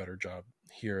he did a better job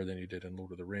here than he did in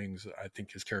Lord of the Rings. I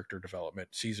think his character development,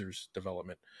 Caesar's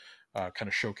development, kind of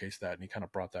showcased that, and he kind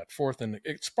of brought that forth, and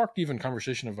it sparked even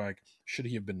conversation of like, should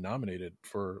he have been nominated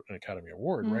for an Academy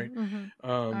Award, right?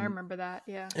 I remember that,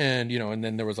 yeah. And and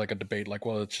then there was like a debate, like,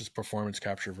 well, it's just performance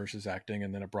capture versus acting,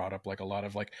 and then it brought up like a lot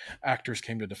of like actors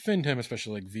came to defend him,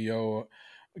 especially like VO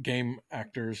game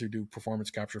actors who do performance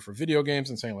capture for video games,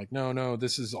 and saying like, no,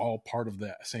 this is all part of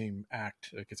the same act.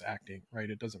 Like it's acting, right?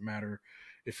 It doesn't matter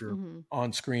if you're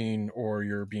on screen or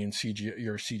you're being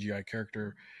you're a CGI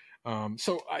character.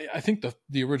 So I think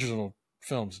the original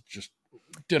films just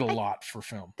did a lot for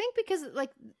film. I think because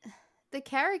like the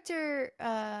character,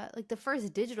 like the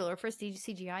first digital or first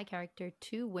CGI character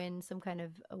to win some kind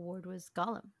of award was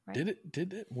Gollum, right?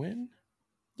 Did it win?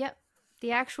 Yep.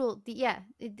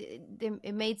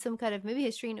 It made some kind of movie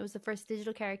history, and it was the first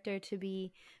digital character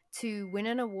to win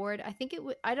an award. I think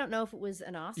I don't know if it was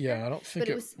an Oscar. Yeah, I don't think but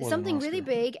it was something really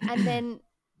big.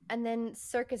 And then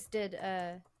Circus did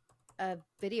a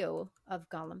video of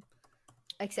Gollum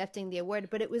accepting the award,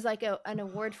 but it was like an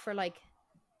award for like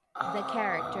the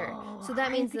character. So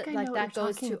that means that like that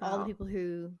goes to all the people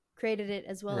who created it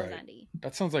as well as Andy.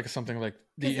 That sounds like something like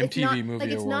the 'Cause it's MTV not- Movie like,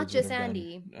 it's Awards not just would have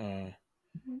Andy. done.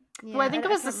 Yeah, Well, I think it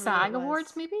was the can't remember what SAG it was.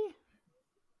 Awards, maybe.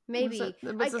 Maybe Was it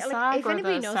the like, SAG if or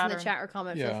anybody the knows in Saturn? the chat or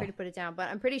comment, Yeah. feel free to put it down. But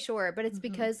I'm pretty sure. But it's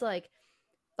because like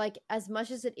as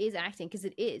much as it is acting, because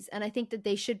it is, and I think that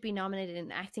they should be nominated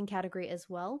in acting category as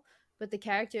well. But the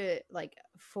character, like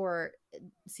for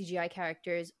CGI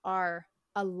characters, are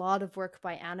a lot of work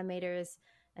by animators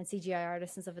and CGI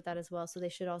artists and stuff like that as well. So they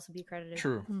should also be credited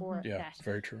True. for Yeah, that.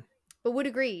 very true. But would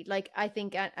agree. Like, I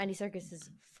think Andy Serkis is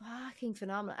fucking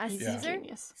phenomenal as He's Caesar,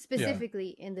 genius.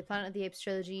 specifically in the Planet of the Apes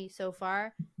trilogy so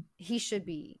far. He should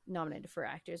be nominated for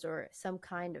actors or some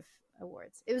kind of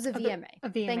awards. It was a VMA. A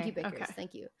VMA. Thank you, Bakers. Okay.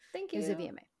 Thank you. Thank It you. was a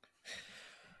VMA.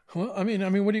 Well, I mean,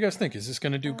 what do you guys think? Is this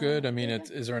going to do good? I mean,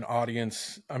 is there an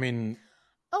audience? I mean,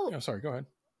 Oh, sorry, go ahead.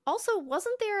 also,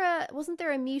 wasn't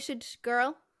there a muted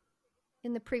girl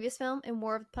in the previous film in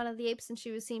War of the Planet of the Apes, and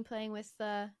she was seen playing with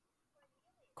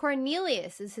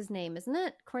Cornelius is his name, isn't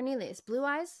it? Cornelius, blue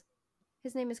eyes.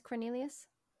 His name is Cornelius.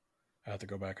 I have to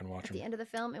go back and watch At the them. end of the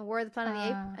film in War of the Planet of the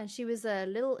Apes, and she was a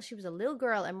little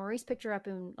girl, and Maurice picked her up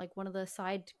in like one of the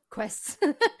side quests,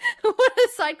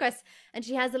 and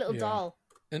she has a little doll,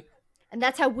 and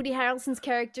that's how Woody Harrelson's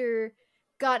character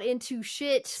got into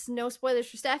shit. No spoilers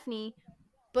for Stephanie,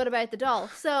 but about the doll.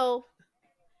 So,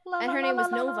 and her name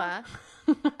was Nova,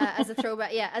 as a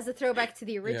throwback. Yeah, as a throwback to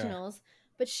the originals.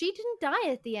 But she didn't die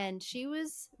at the end. She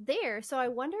was there, so I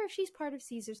wonder if she's part of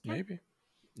Caesar's camp. Maybe,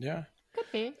 yeah. Could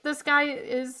be. This guy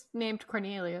is named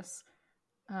Cornelius.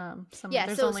 So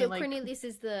Cornelius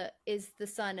is the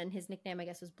son, and his nickname, I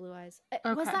guess, was Blue Eyes.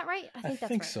 Was that right? I think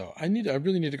that's right. So. I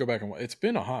really need to go back and watch. It's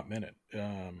been a hot minute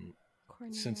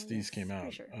since these came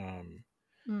out. Sure.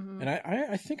 And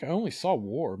I think I only saw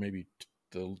War maybe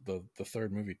the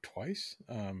third movie twice.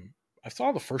 I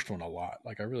saw the first one a lot.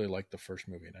 Like I really liked the first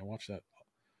movie, and I watched that.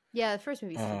 Yeah, the first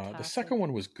movie. The second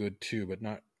one was good too, but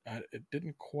not. It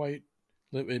didn't quite.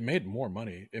 It made more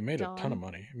money. It made a ton of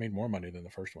money. It made more money than the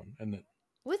first one, and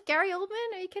with Gary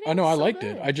Oldman. Are you kidding? I know I liked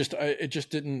it. It just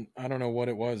didn't. I don't know what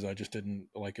it was. I just didn't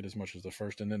like it as much as the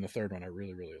first, and then the third one I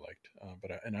really liked.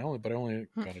 I only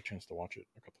got a chance to watch it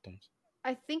a couple times.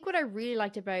 I think what I really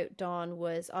liked about Dawn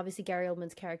was obviously Gary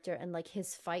Oldman's character and like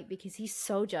his fight, because he's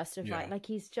so justified. Yeah. Like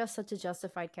he's just such a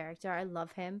justified character. I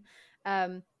love him.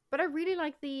 But I really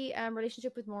like the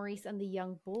relationship with Maurice and the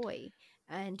young boy,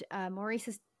 and Maurice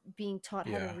is being taught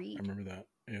how to read. I remember that.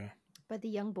 Yeah. By the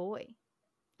young boy.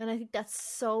 And I think that's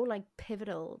so like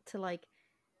pivotal to like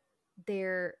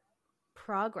their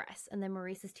progress. And then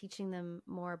Maurice is teaching them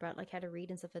more about like how to read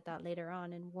and stuff like that later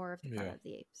on in War of the Planet of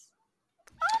the Apes.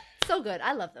 So good.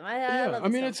 I love them. I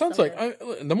mean, it sounds like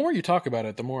the more you talk about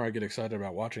it, the more I get excited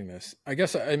about watching this. I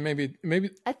guess maybe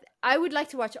I would like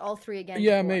to watch all three again.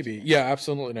 Yeah, maybe. Yeah,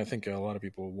 absolutely. And I think a lot of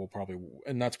people will probably,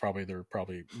 and that's probably their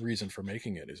reason for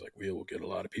making it is like we will get a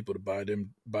lot of people to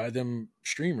buy them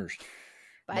streamers.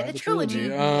 Buy the trilogy.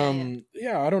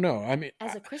 Yeah, I don't know. I mean,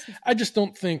 as a Christmas. I just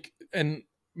don't think, and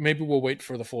maybe we'll wait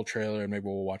for the full trailer and maybe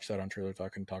we'll watch that on Trailer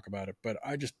Talk and talk about it. But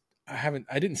I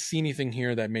didn't see anything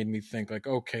here that made me think like,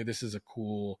 okay, this is a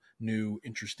cool, new,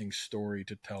 interesting story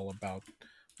to tell about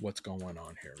what's going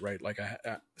on here, right? Like,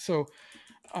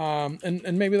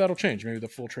 and maybe that'll change. Maybe the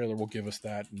full trailer will give us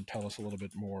that and tell us a little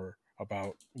bit more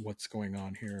about what's going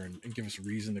on here and give us a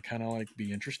reason to kind of like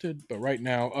be interested. But right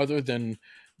now, other than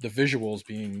the visuals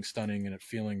being stunning and it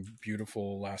feeling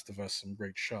beautiful, Last of Us, some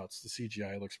great shots, the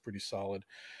CGI looks pretty solid.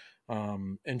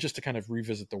 And just to kind of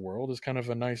revisit the world is kind of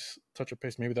a nice touch of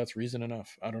pace. Maybe that's reason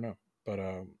enough. I don't know, but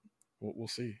we'll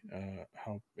see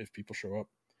how if people show up.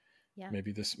 Yeah.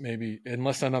 Maybe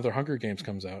unless another Hunger Games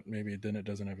comes out, maybe then it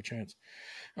doesn't have a chance.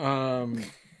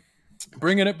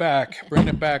 Bringing it back.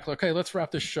 Okay, let's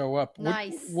wrap this show up.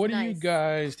 Nice. What do you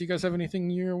guys have anything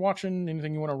you're watching?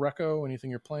 Anything you want to reco? Anything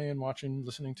you're playing, watching,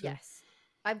 listening to? Yes.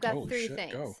 I've got Holy three shit,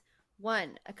 things. go.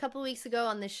 One, a couple weeks ago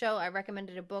on this show, I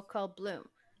recommended a book called Bloom.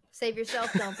 Save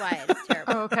yourself, don't buy it. It's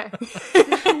terrible. Oh, okay.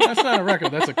 That's not a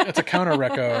reco. That's a counter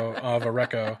reco of a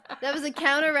reco. That was a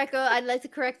counter reco. I'd like to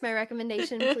correct my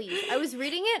recommendation, please. I was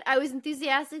reading it. I was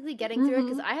enthusiastically getting through it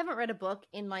because I haven't read a book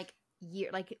in like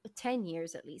 10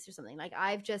 years at least or something. Like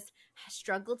I've just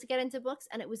struggled to get into books,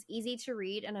 and it was easy to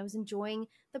read, and I was enjoying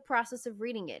the process of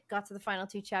reading it. Got to the final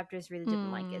 2 chapters, really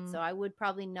didn't like it, so I would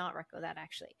probably not reco that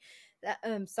actually.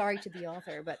 Sorry to the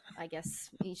author, but I guess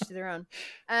each to their own.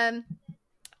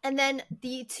 And then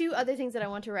the 2 other things that I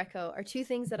want to reco are 2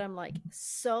 things that I'm like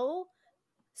so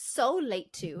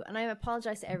late to, and I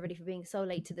apologize to everybody for being so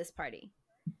late to this party.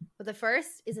 But the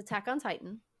first is Attack on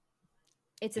Titan.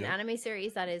 It's an anime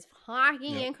series that is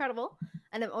fucking incredible,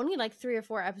 and I'm only like 3 or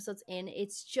 4 episodes in.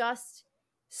 It's just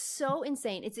so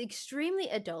insane. It's extremely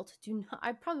adult.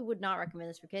 I probably would not recommend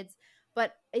this for kids,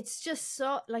 but it's just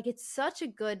so like it's such a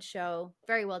good show.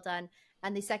 Very well done.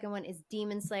 And the second one is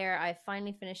Demon Slayer. I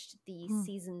finally finished the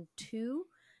season 2.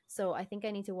 So I think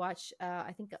I need to watch,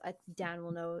 I think Dan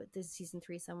will know there's season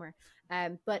 3 somewhere.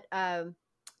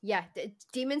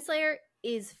 Demon Slayer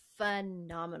is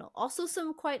phenomenal. Also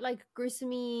some quite like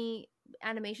gruesome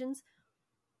animations.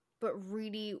 but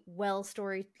really well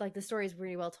story. Like the story is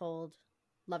really well told.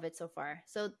 Love it so far.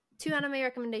 So 2 anime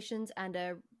recommendations and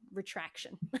a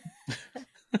retraction.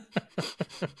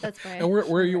 That's my. And where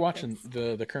are you my watching picks.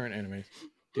 the current animes?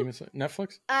 Demon Slayer?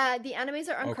 Netflix? The animes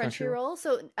are on Oh, Crunchyroll? Crunchyroll.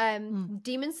 So,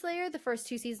 Demon Slayer, the first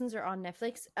 2 seasons are on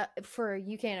Netflix. For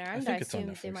UK and Ireland, I think it's on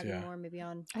assume they Netflix, might yeah. be more maybe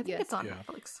on. I think US. it's on Yeah.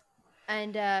 Netflix.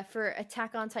 And for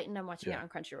Attack on Titan, I'm watching it Yeah. on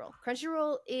Crunchyroll.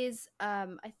 Crunchyroll is,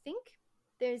 I think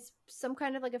there's some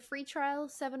kind of like a free trial,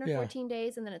 7 or Yeah. 14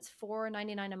 days, and then it's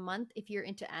 $4.99 a month if you're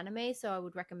into anime. So I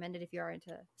would recommend it if you are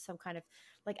into some kind of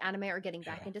like anime or getting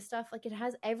back Yeah. into stuff. Like it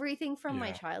has everything from my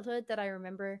Yeah. childhood that I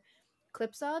remember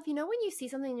clips of. You know, when you see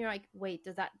something and you're like, wait,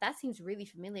 does that seems really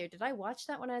familiar? Did I watch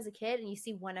that when I was a kid? And you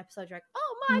see one episode, you're like,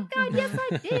 oh my god, yes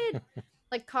I did.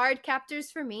 Like Card Captors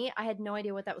for me, I had no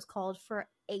idea what that was called for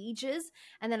ages,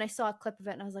 and then I saw a clip of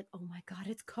it and I was like, oh my god,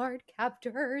 it's Card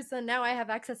Captors, and now I have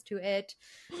access to it.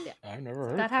 Yeah. I've never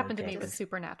heard That of happened to me Cardcaptor. with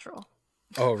Supernatural.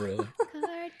 Oh, really?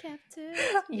 Card Captors.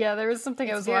 Yeah, there was something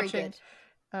I It's was very watching,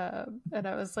 good. and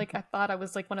I was like, I thought I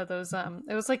was like one of those.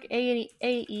 It was like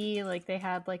AE, like they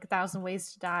had like 1,000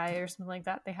 Ways to Die or something like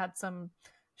that. They had some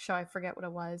show, I forget what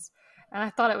it was, and I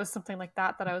thought it was something like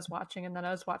that I was watching, and then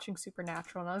I was watching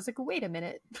Supernatural, and I was like, wait a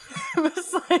minute, it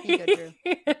was like, You go, Drew.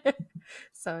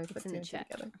 so I put It's in two the and two chat.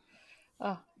 together.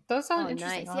 Oh, those sound Oh,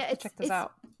 interesting. nice. I'll Yeah, have to it's- check those it's-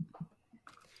 out.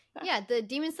 Yeah, the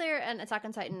Demon Slayer and Attack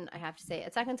on Titan, I have to say,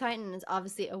 Attack on Titan is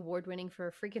obviously award winning for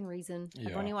a freaking reason. I've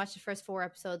Yeah. only watched the first 4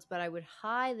 episodes, but I would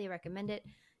highly recommend it.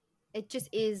 It just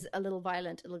is a little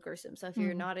violent, a little gruesome. So if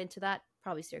you're Mhm. not into that,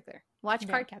 probably steer clear. Watch Yeah.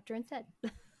 Card Captor instead.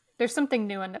 There's something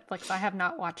new on Netflix. I have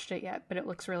not watched it yet, but it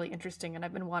looks really interesting, and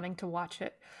I've been wanting to watch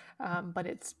it. But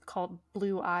it's called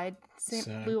Blue-Eyed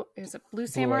Blue. Is it Blue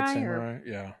Samurai, Blue-Eyed or Samurai?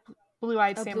 Yeah.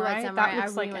 Blue-Eyed Oh, Samurai? Blue-Eyed Samurai. That I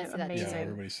looks really like wanna see that too. Yeah, amazing.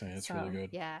 everybody's saying it's So, really good.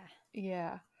 Yeah.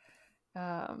 Yeah.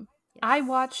 Yes. I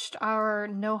watched our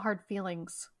No Hard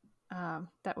Feelings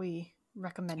that we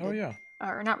recommended. Oh, yeah.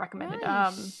 Or not recommended,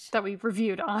 Nice. that we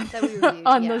reviewed on, That we reviewed,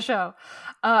 on yeah. the show.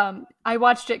 I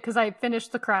watched it because I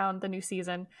finished The Crown, the new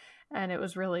season, and it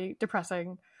was really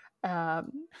depressing. But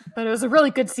it was a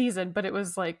really good season, but it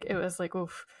was like,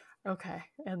 oof, okay.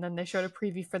 And then they showed a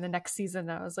preview for the next season,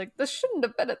 and I was like, this shouldn't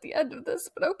have been at the end of this,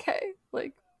 but okay.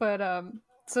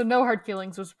 So No Hard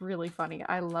Feelings was really funny.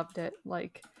 I loved it.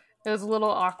 Like, it was a little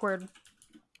awkward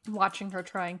watching her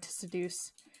trying to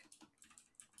seduce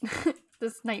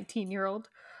this 19-year-old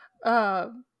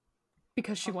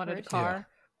because she wanted a Awkward.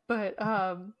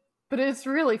 car. But it's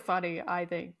really funny, I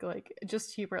think. Like,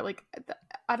 just humor. Like,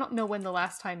 I don't know when the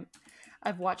last time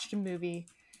I've watched a movie,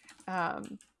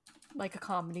 like a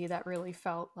comedy that really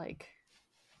felt like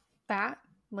that.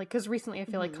 Like, because recently I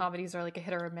feel like comedies are like a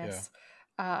hit or a miss.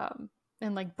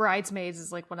 And like Bridesmaids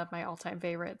is like one of my all-time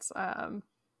favorites.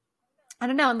 I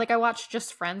don't know. And like I watched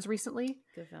Just Friends recently,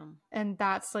 Good film. and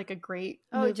that's like a great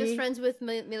Oh, movie. Just Friends with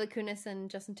Mila Kunis and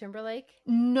Justin Timberlake?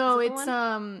 No, Is it the it's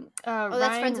one? Ryan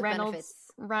that's Friends with Reynolds.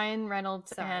 Benefits. Ryan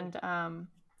Reynolds Sorry. and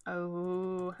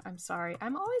I'm sorry.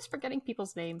 I'm always forgetting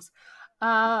people's names.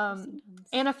 Sometimes.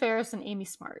 Anna Faris and Amy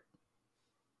Smart.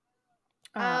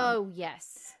 Oh,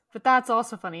 yes. But that's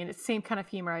also funny, and it's the same kind of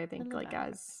humor, I think, love like that.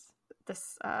 as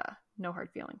this No Hard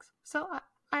Feelings. So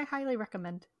I highly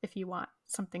recommend if you want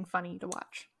something funny to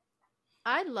watch.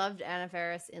 I loved Anna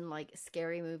Faris in like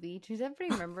Scary Movie. Does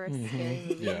everybody remember Scary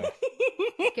Movie? Yeah.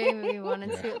 Scary Movie 1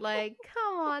 and Yeah. 2. Like,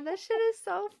 come on, that shit is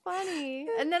so funny.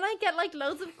 And then I get like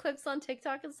loads of clips on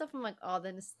TikTok and stuff. I'm like, oh,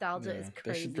 the nostalgia Yeah, is they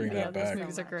crazy. should bring Yeah, that those back.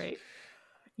 movies are great.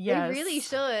 They Yes. really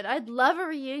should. I'd love a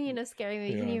reunion of Scary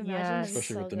Movie. Can Yeah. you imagine? Yes. That'd be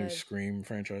Especially so with the new good. Scream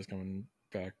franchise coming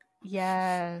back.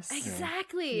 Yes.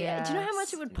 Exactly. Do you know how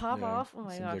much it would pop Yeah, off? Oh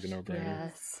my seems gosh. like a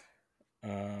no-brainer.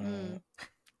 Yes.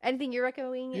 Anything you're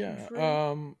recommending? Yeah.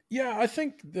 Drew? Yeah, I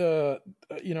think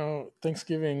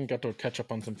Thanksgiving got to catch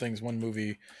up on some things. One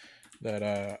movie that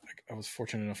I was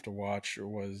fortunate enough to watch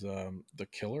was The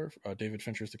Killer, David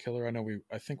Fincher's The Killer.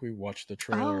 I think we watched the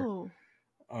trailer. Oh,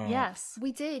 Uh, yes.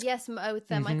 We did, yes, with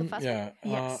Michael mhm, Fassbender.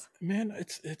 Yeah. Yes. Man,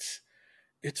 it's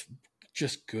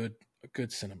just good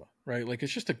cinema, right? Like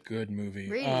it's just a good movie.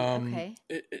 Really? Okay.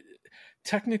 It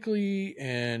technically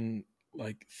and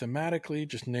like thematically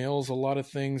just nails a lot of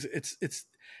things. It's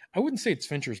I wouldn't say it's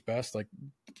Fincher's best. Like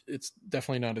it's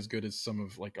definitely not as good as some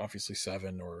of like obviously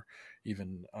Seven or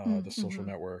even The Social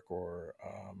Network or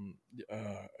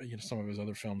some of his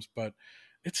other films, but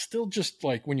it's still just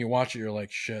like when you watch it, you're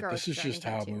like, shit, Girl, this is it's just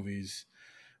how anything too. movies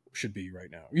should be right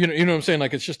now. You know what I'm saying?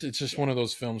 Like it's just one of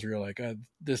those films where you're like,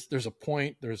 there's a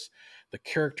point, there's the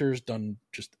characters done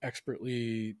just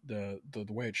expertly, the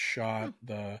way it's shot,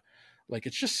 the like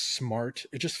it's just smart.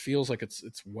 It just feels like it's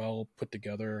well put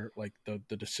together. Like the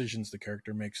decisions the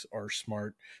character makes are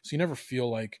smart, so you never feel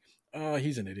like, oh,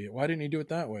 he's an idiot, why didn't he do it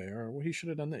that way, or well, he should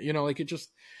have done that. Like it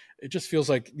just feels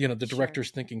like, the Sure.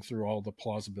 director's thinking through all the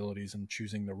plausibilities and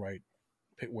choosing the right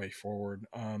way forward.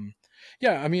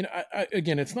 Yeah, I mean, I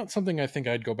again, it's not something I think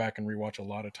I'd go back and rewatch a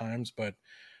lot of times, but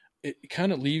it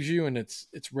kind of leaves you, and it's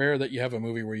rare that you have a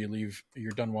movie where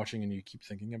you're done watching and you keep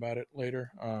thinking about it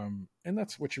later. And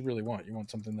that's what you really want. You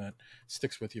want something that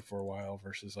sticks with you for a while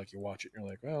versus like you watch it and you're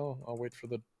like, well, I'll wait for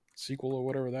the sequel or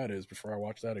whatever that is before I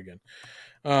watch that again.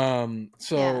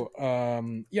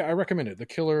 Yeah, I recommend it. The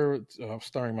Killer,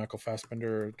 starring Michael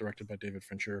Fassbender, directed by David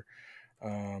Fincher.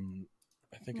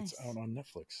 I think Nice. it's out on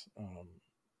Netflix.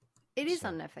 It is so-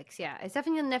 on Netflix, yeah. It's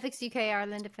definitely on Netflix UK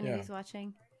Ireland if anybody's Yeah.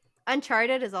 watching.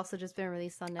 Uncharted has also just been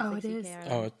released on Netflix Oh, it UK is?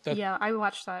 Ireland. Yeah, I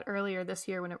watched that earlier this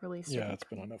year when it released. yeah, I it's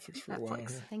think, been on Netflix for a while.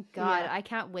 Netflix. Yeah. Thank God. Yeah. I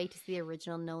can't wait to see the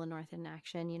original Nolan North in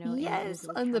action, in Yes, his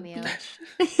little on the cameo.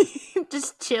 beach,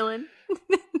 just chilling.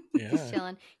 He's Yeah.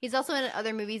 chilling. He's also in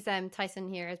other movies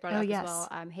Tyson here has brought Oh, up yes. as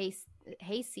well.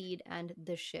 Hayseed and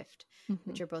The Shift,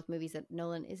 which are both movies that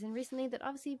Nolan is in recently that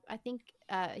obviously I think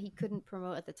he couldn't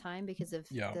promote at the time because of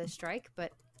Yeah. the strike,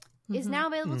 but is Mhm. now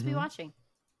available to be Mhm. watching.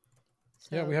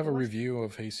 Yeah, So we have a go watch review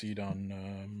of Hayseed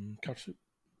on Couch Soup.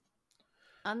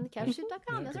 on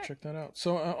thecouchsoup.com. Yeah, That's go right. check that out.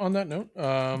 So on that note,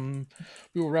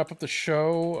 we will wrap up the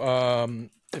show.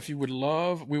 We would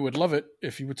love it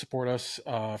if you would support us.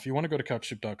 If you want to go to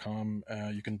couchsoup.com,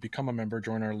 you can become a member,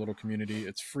 join our little community.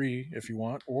 It's free if you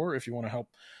want, or if you want to help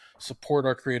support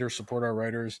our creators, support our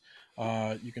writers,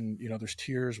 you can, there's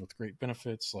tiers with great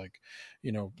benefits like,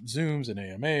 Zooms and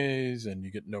AMAs, and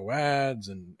you get no ads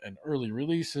and early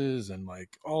releases and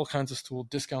like all kinds of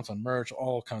discounts on merch,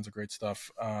 all kinds of great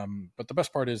stuff. But the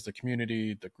best part is the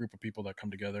community, the group of people that come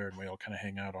together, and we all kind of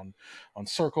hang out on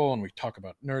Circle, and we talk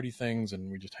about nerdy things, and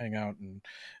we just hang out,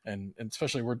 and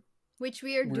especially Which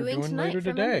we are we're doing tonight later for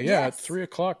today. members. Yeah, Yes. at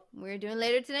 3:00. We're doing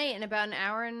later today in about an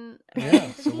hour and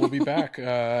Yeah, so we'll be back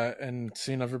and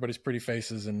seeing everybody's pretty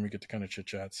faces, and we get to kind of chit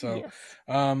chat. So,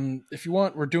 Yes. if you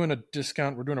want, we're doing a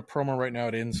discount. We're doing a promo right now.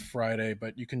 It ends Friday,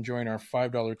 but you can join our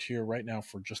 $5 tier right now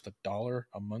for just $1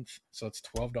 a month. So it's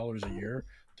 $12 a year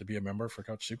to be a member for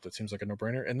Couch Soup. That seems like a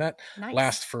no-brainer, and that Nice.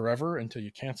 lasts forever until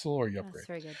you cancel or you upgrade. That's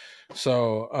very good.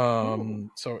 So,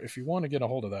 so if you want to get a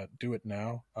hold of that, do it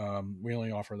now. We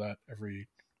only offer that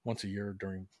once a year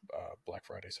during Black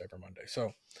Friday, Cyber Monday.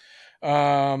 So,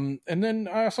 and then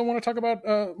I also want to talk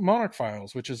about Monarch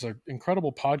Files, which is an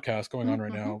incredible podcast going on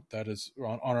right now. That is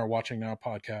on our Watching Now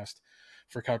podcast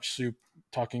for Couch Soup,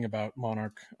 talking about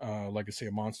Monarch Legacy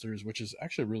of Monsters, which is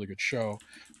actually a really good show.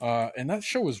 And that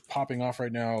show is popping off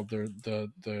right now.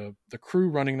 The crew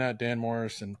running that, Dan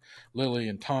Morris and Lily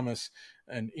and Thomas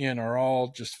and Ian are all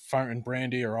just firing, and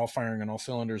Brandy are all firing on all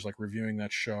cylinders, like reviewing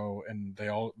that show. And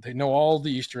they know all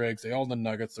the Easter eggs, they all the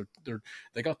nuggets.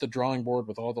 They got the drawing board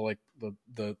with all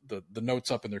the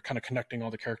notes up, and they're kind of connecting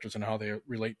all the characters and how they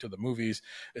relate to the movies.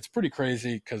 It's pretty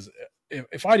crazy because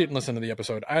if I didn't listen to the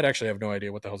episode, I'd actually have no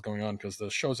idea what the hell's going on, because the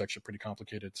show's actually pretty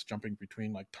complicated. It's jumping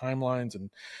between like timelines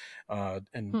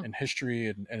and history,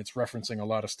 and it's referencing a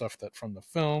lot of stuff that from the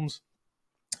films.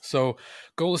 So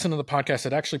go listen to the podcast.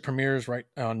 It actually premieres right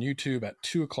on YouTube at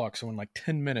 2:00. So in like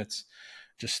 10 minutes,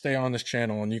 just stay on this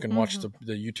channel and you can watch the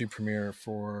YouTube premiere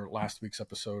for last week's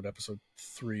episode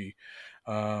 3.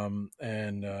 And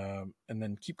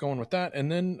then keep going with that.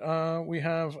 And then we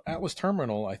have Atlas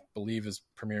Terminal, I believe, is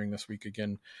premiering this week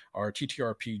again. Our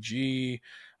TTRPG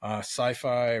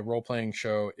sci-fi role-playing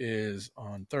show is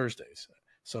on Thursdays.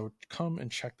 So come and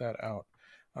check that out.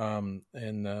 And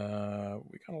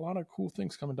we got a lot of cool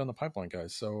things coming down the pipeline,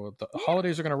 guys. So the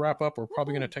holidays are going to wrap up. We're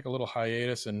probably going to take a little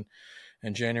hiatus in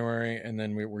January, and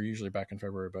then we're usually back in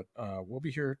February, but we'll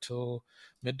be here till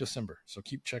mid-December. So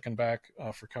keep checking back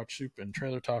for Couch Soup and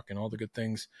Trailer Talk and all the good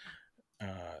things.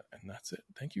 And that's it.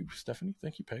 Thank you, Stephanie.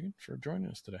 Thank you, Pagan, for joining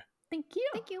us today. Thank you.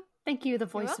 Thank you. Thank you, the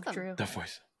voice of welcome. Drew. The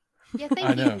voice. Yeah, thank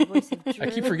I you. know. Voice of Drew. I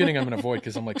keep forgetting I'm in a void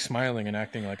because I'm like smiling and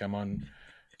acting like I'm on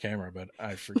camera, but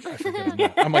I forget I'm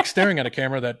not. I'm like staring at a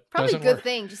camera that Probably a doesn't good work.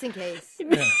 thing, just in case.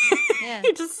 Yeah. Yeah.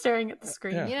 You're just staring at the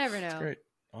screen. Yeah. You never It's know. great.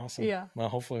 Awesome. Yeah. Well,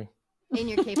 hopefully. In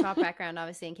your K-pop background,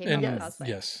 obviously, in K-pop And cosplay.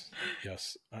 yes.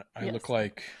 I Yes. look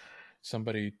like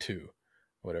somebody too,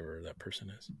 whatever that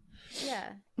person is.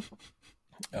 Yeah.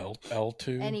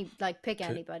 L2. Pick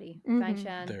anybody. Mhm. Fang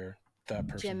Shan, There, that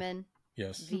person. Jimin,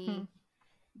 Yes. V.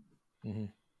 hmm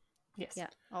Yes. Yeah.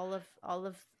 All of All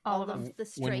of the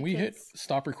stray When we hit kids.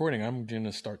 stop recording, I'm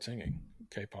gonna start singing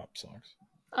K-pop songs.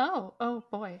 Oh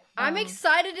boy. I'm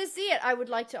excited to see it. I would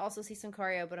like to also see some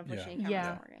choreo, but unfortunately, Yeah. camera's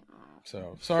not working.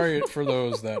 So sorry for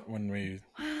those that when we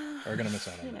are going to miss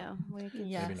out on You that. know, we could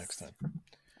Maybe next time.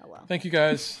 Oh well. Thank you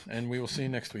guys, and we will see you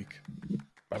next week.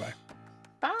 Bye-bye.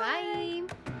 Bye.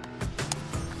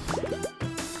 Bye.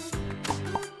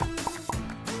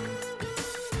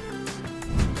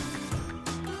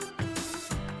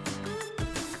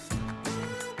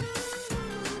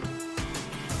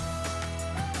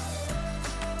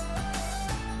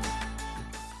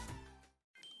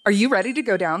 Are you ready to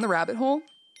go down the rabbit hole?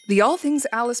 The All Things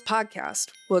Alice podcast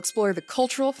will explore the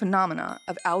cultural phenomena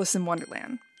of Alice in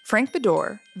Wonderland. Frank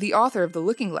Bedore, the author of the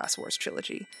Looking Glass Wars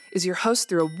trilogy, is your host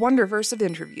through a wonderverse of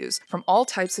interviews from all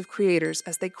types of creators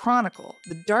as they chronicle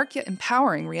the dark yet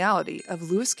empowering reality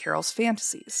of Lewis Carroll's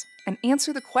fantasies and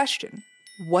answer the question,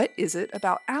 what is it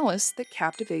about Alice that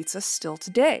captivates us still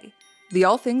today? The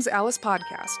All Things Alice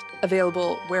podcast,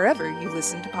 available wherever you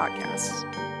listen to podcasts.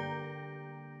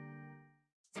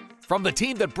 From the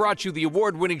team that brought you the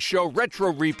award-winning show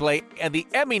Retro Replay and the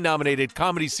Emmy-nominated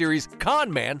comedy series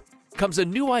Con Man, comes a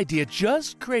new idea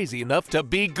just crazy enough to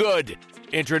be good.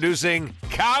 Introducing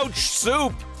Couch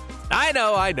Soup. I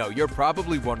know, you're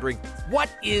probably wondering, what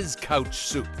is Couch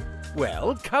Soup?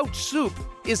 Well, Couch Soup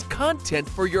is content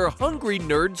for your hungry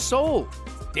nerd soul.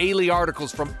 Daily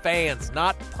articles from fans,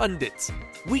 not pundits.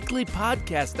 Weekly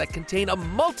podcasts that contain a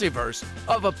multiverse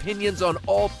of opinions on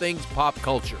all things pop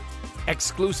culture.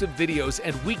 Exclusive videos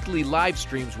and weekly live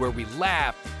streams where we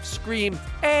laugh, scream,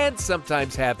 and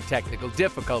sometimes have technical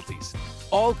difficulties.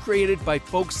 All created by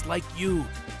folks like you,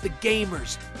 the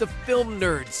gamers, the film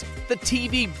nerds, the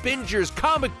TV bingers,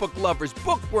 comic book lovers,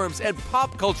 bookworms, and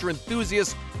pop culture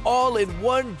enthusiasts, all in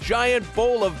one giant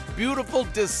bowl of beautiful,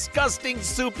 disgusting,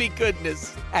 soupy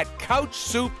goodness at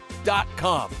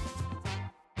couchsoup.com.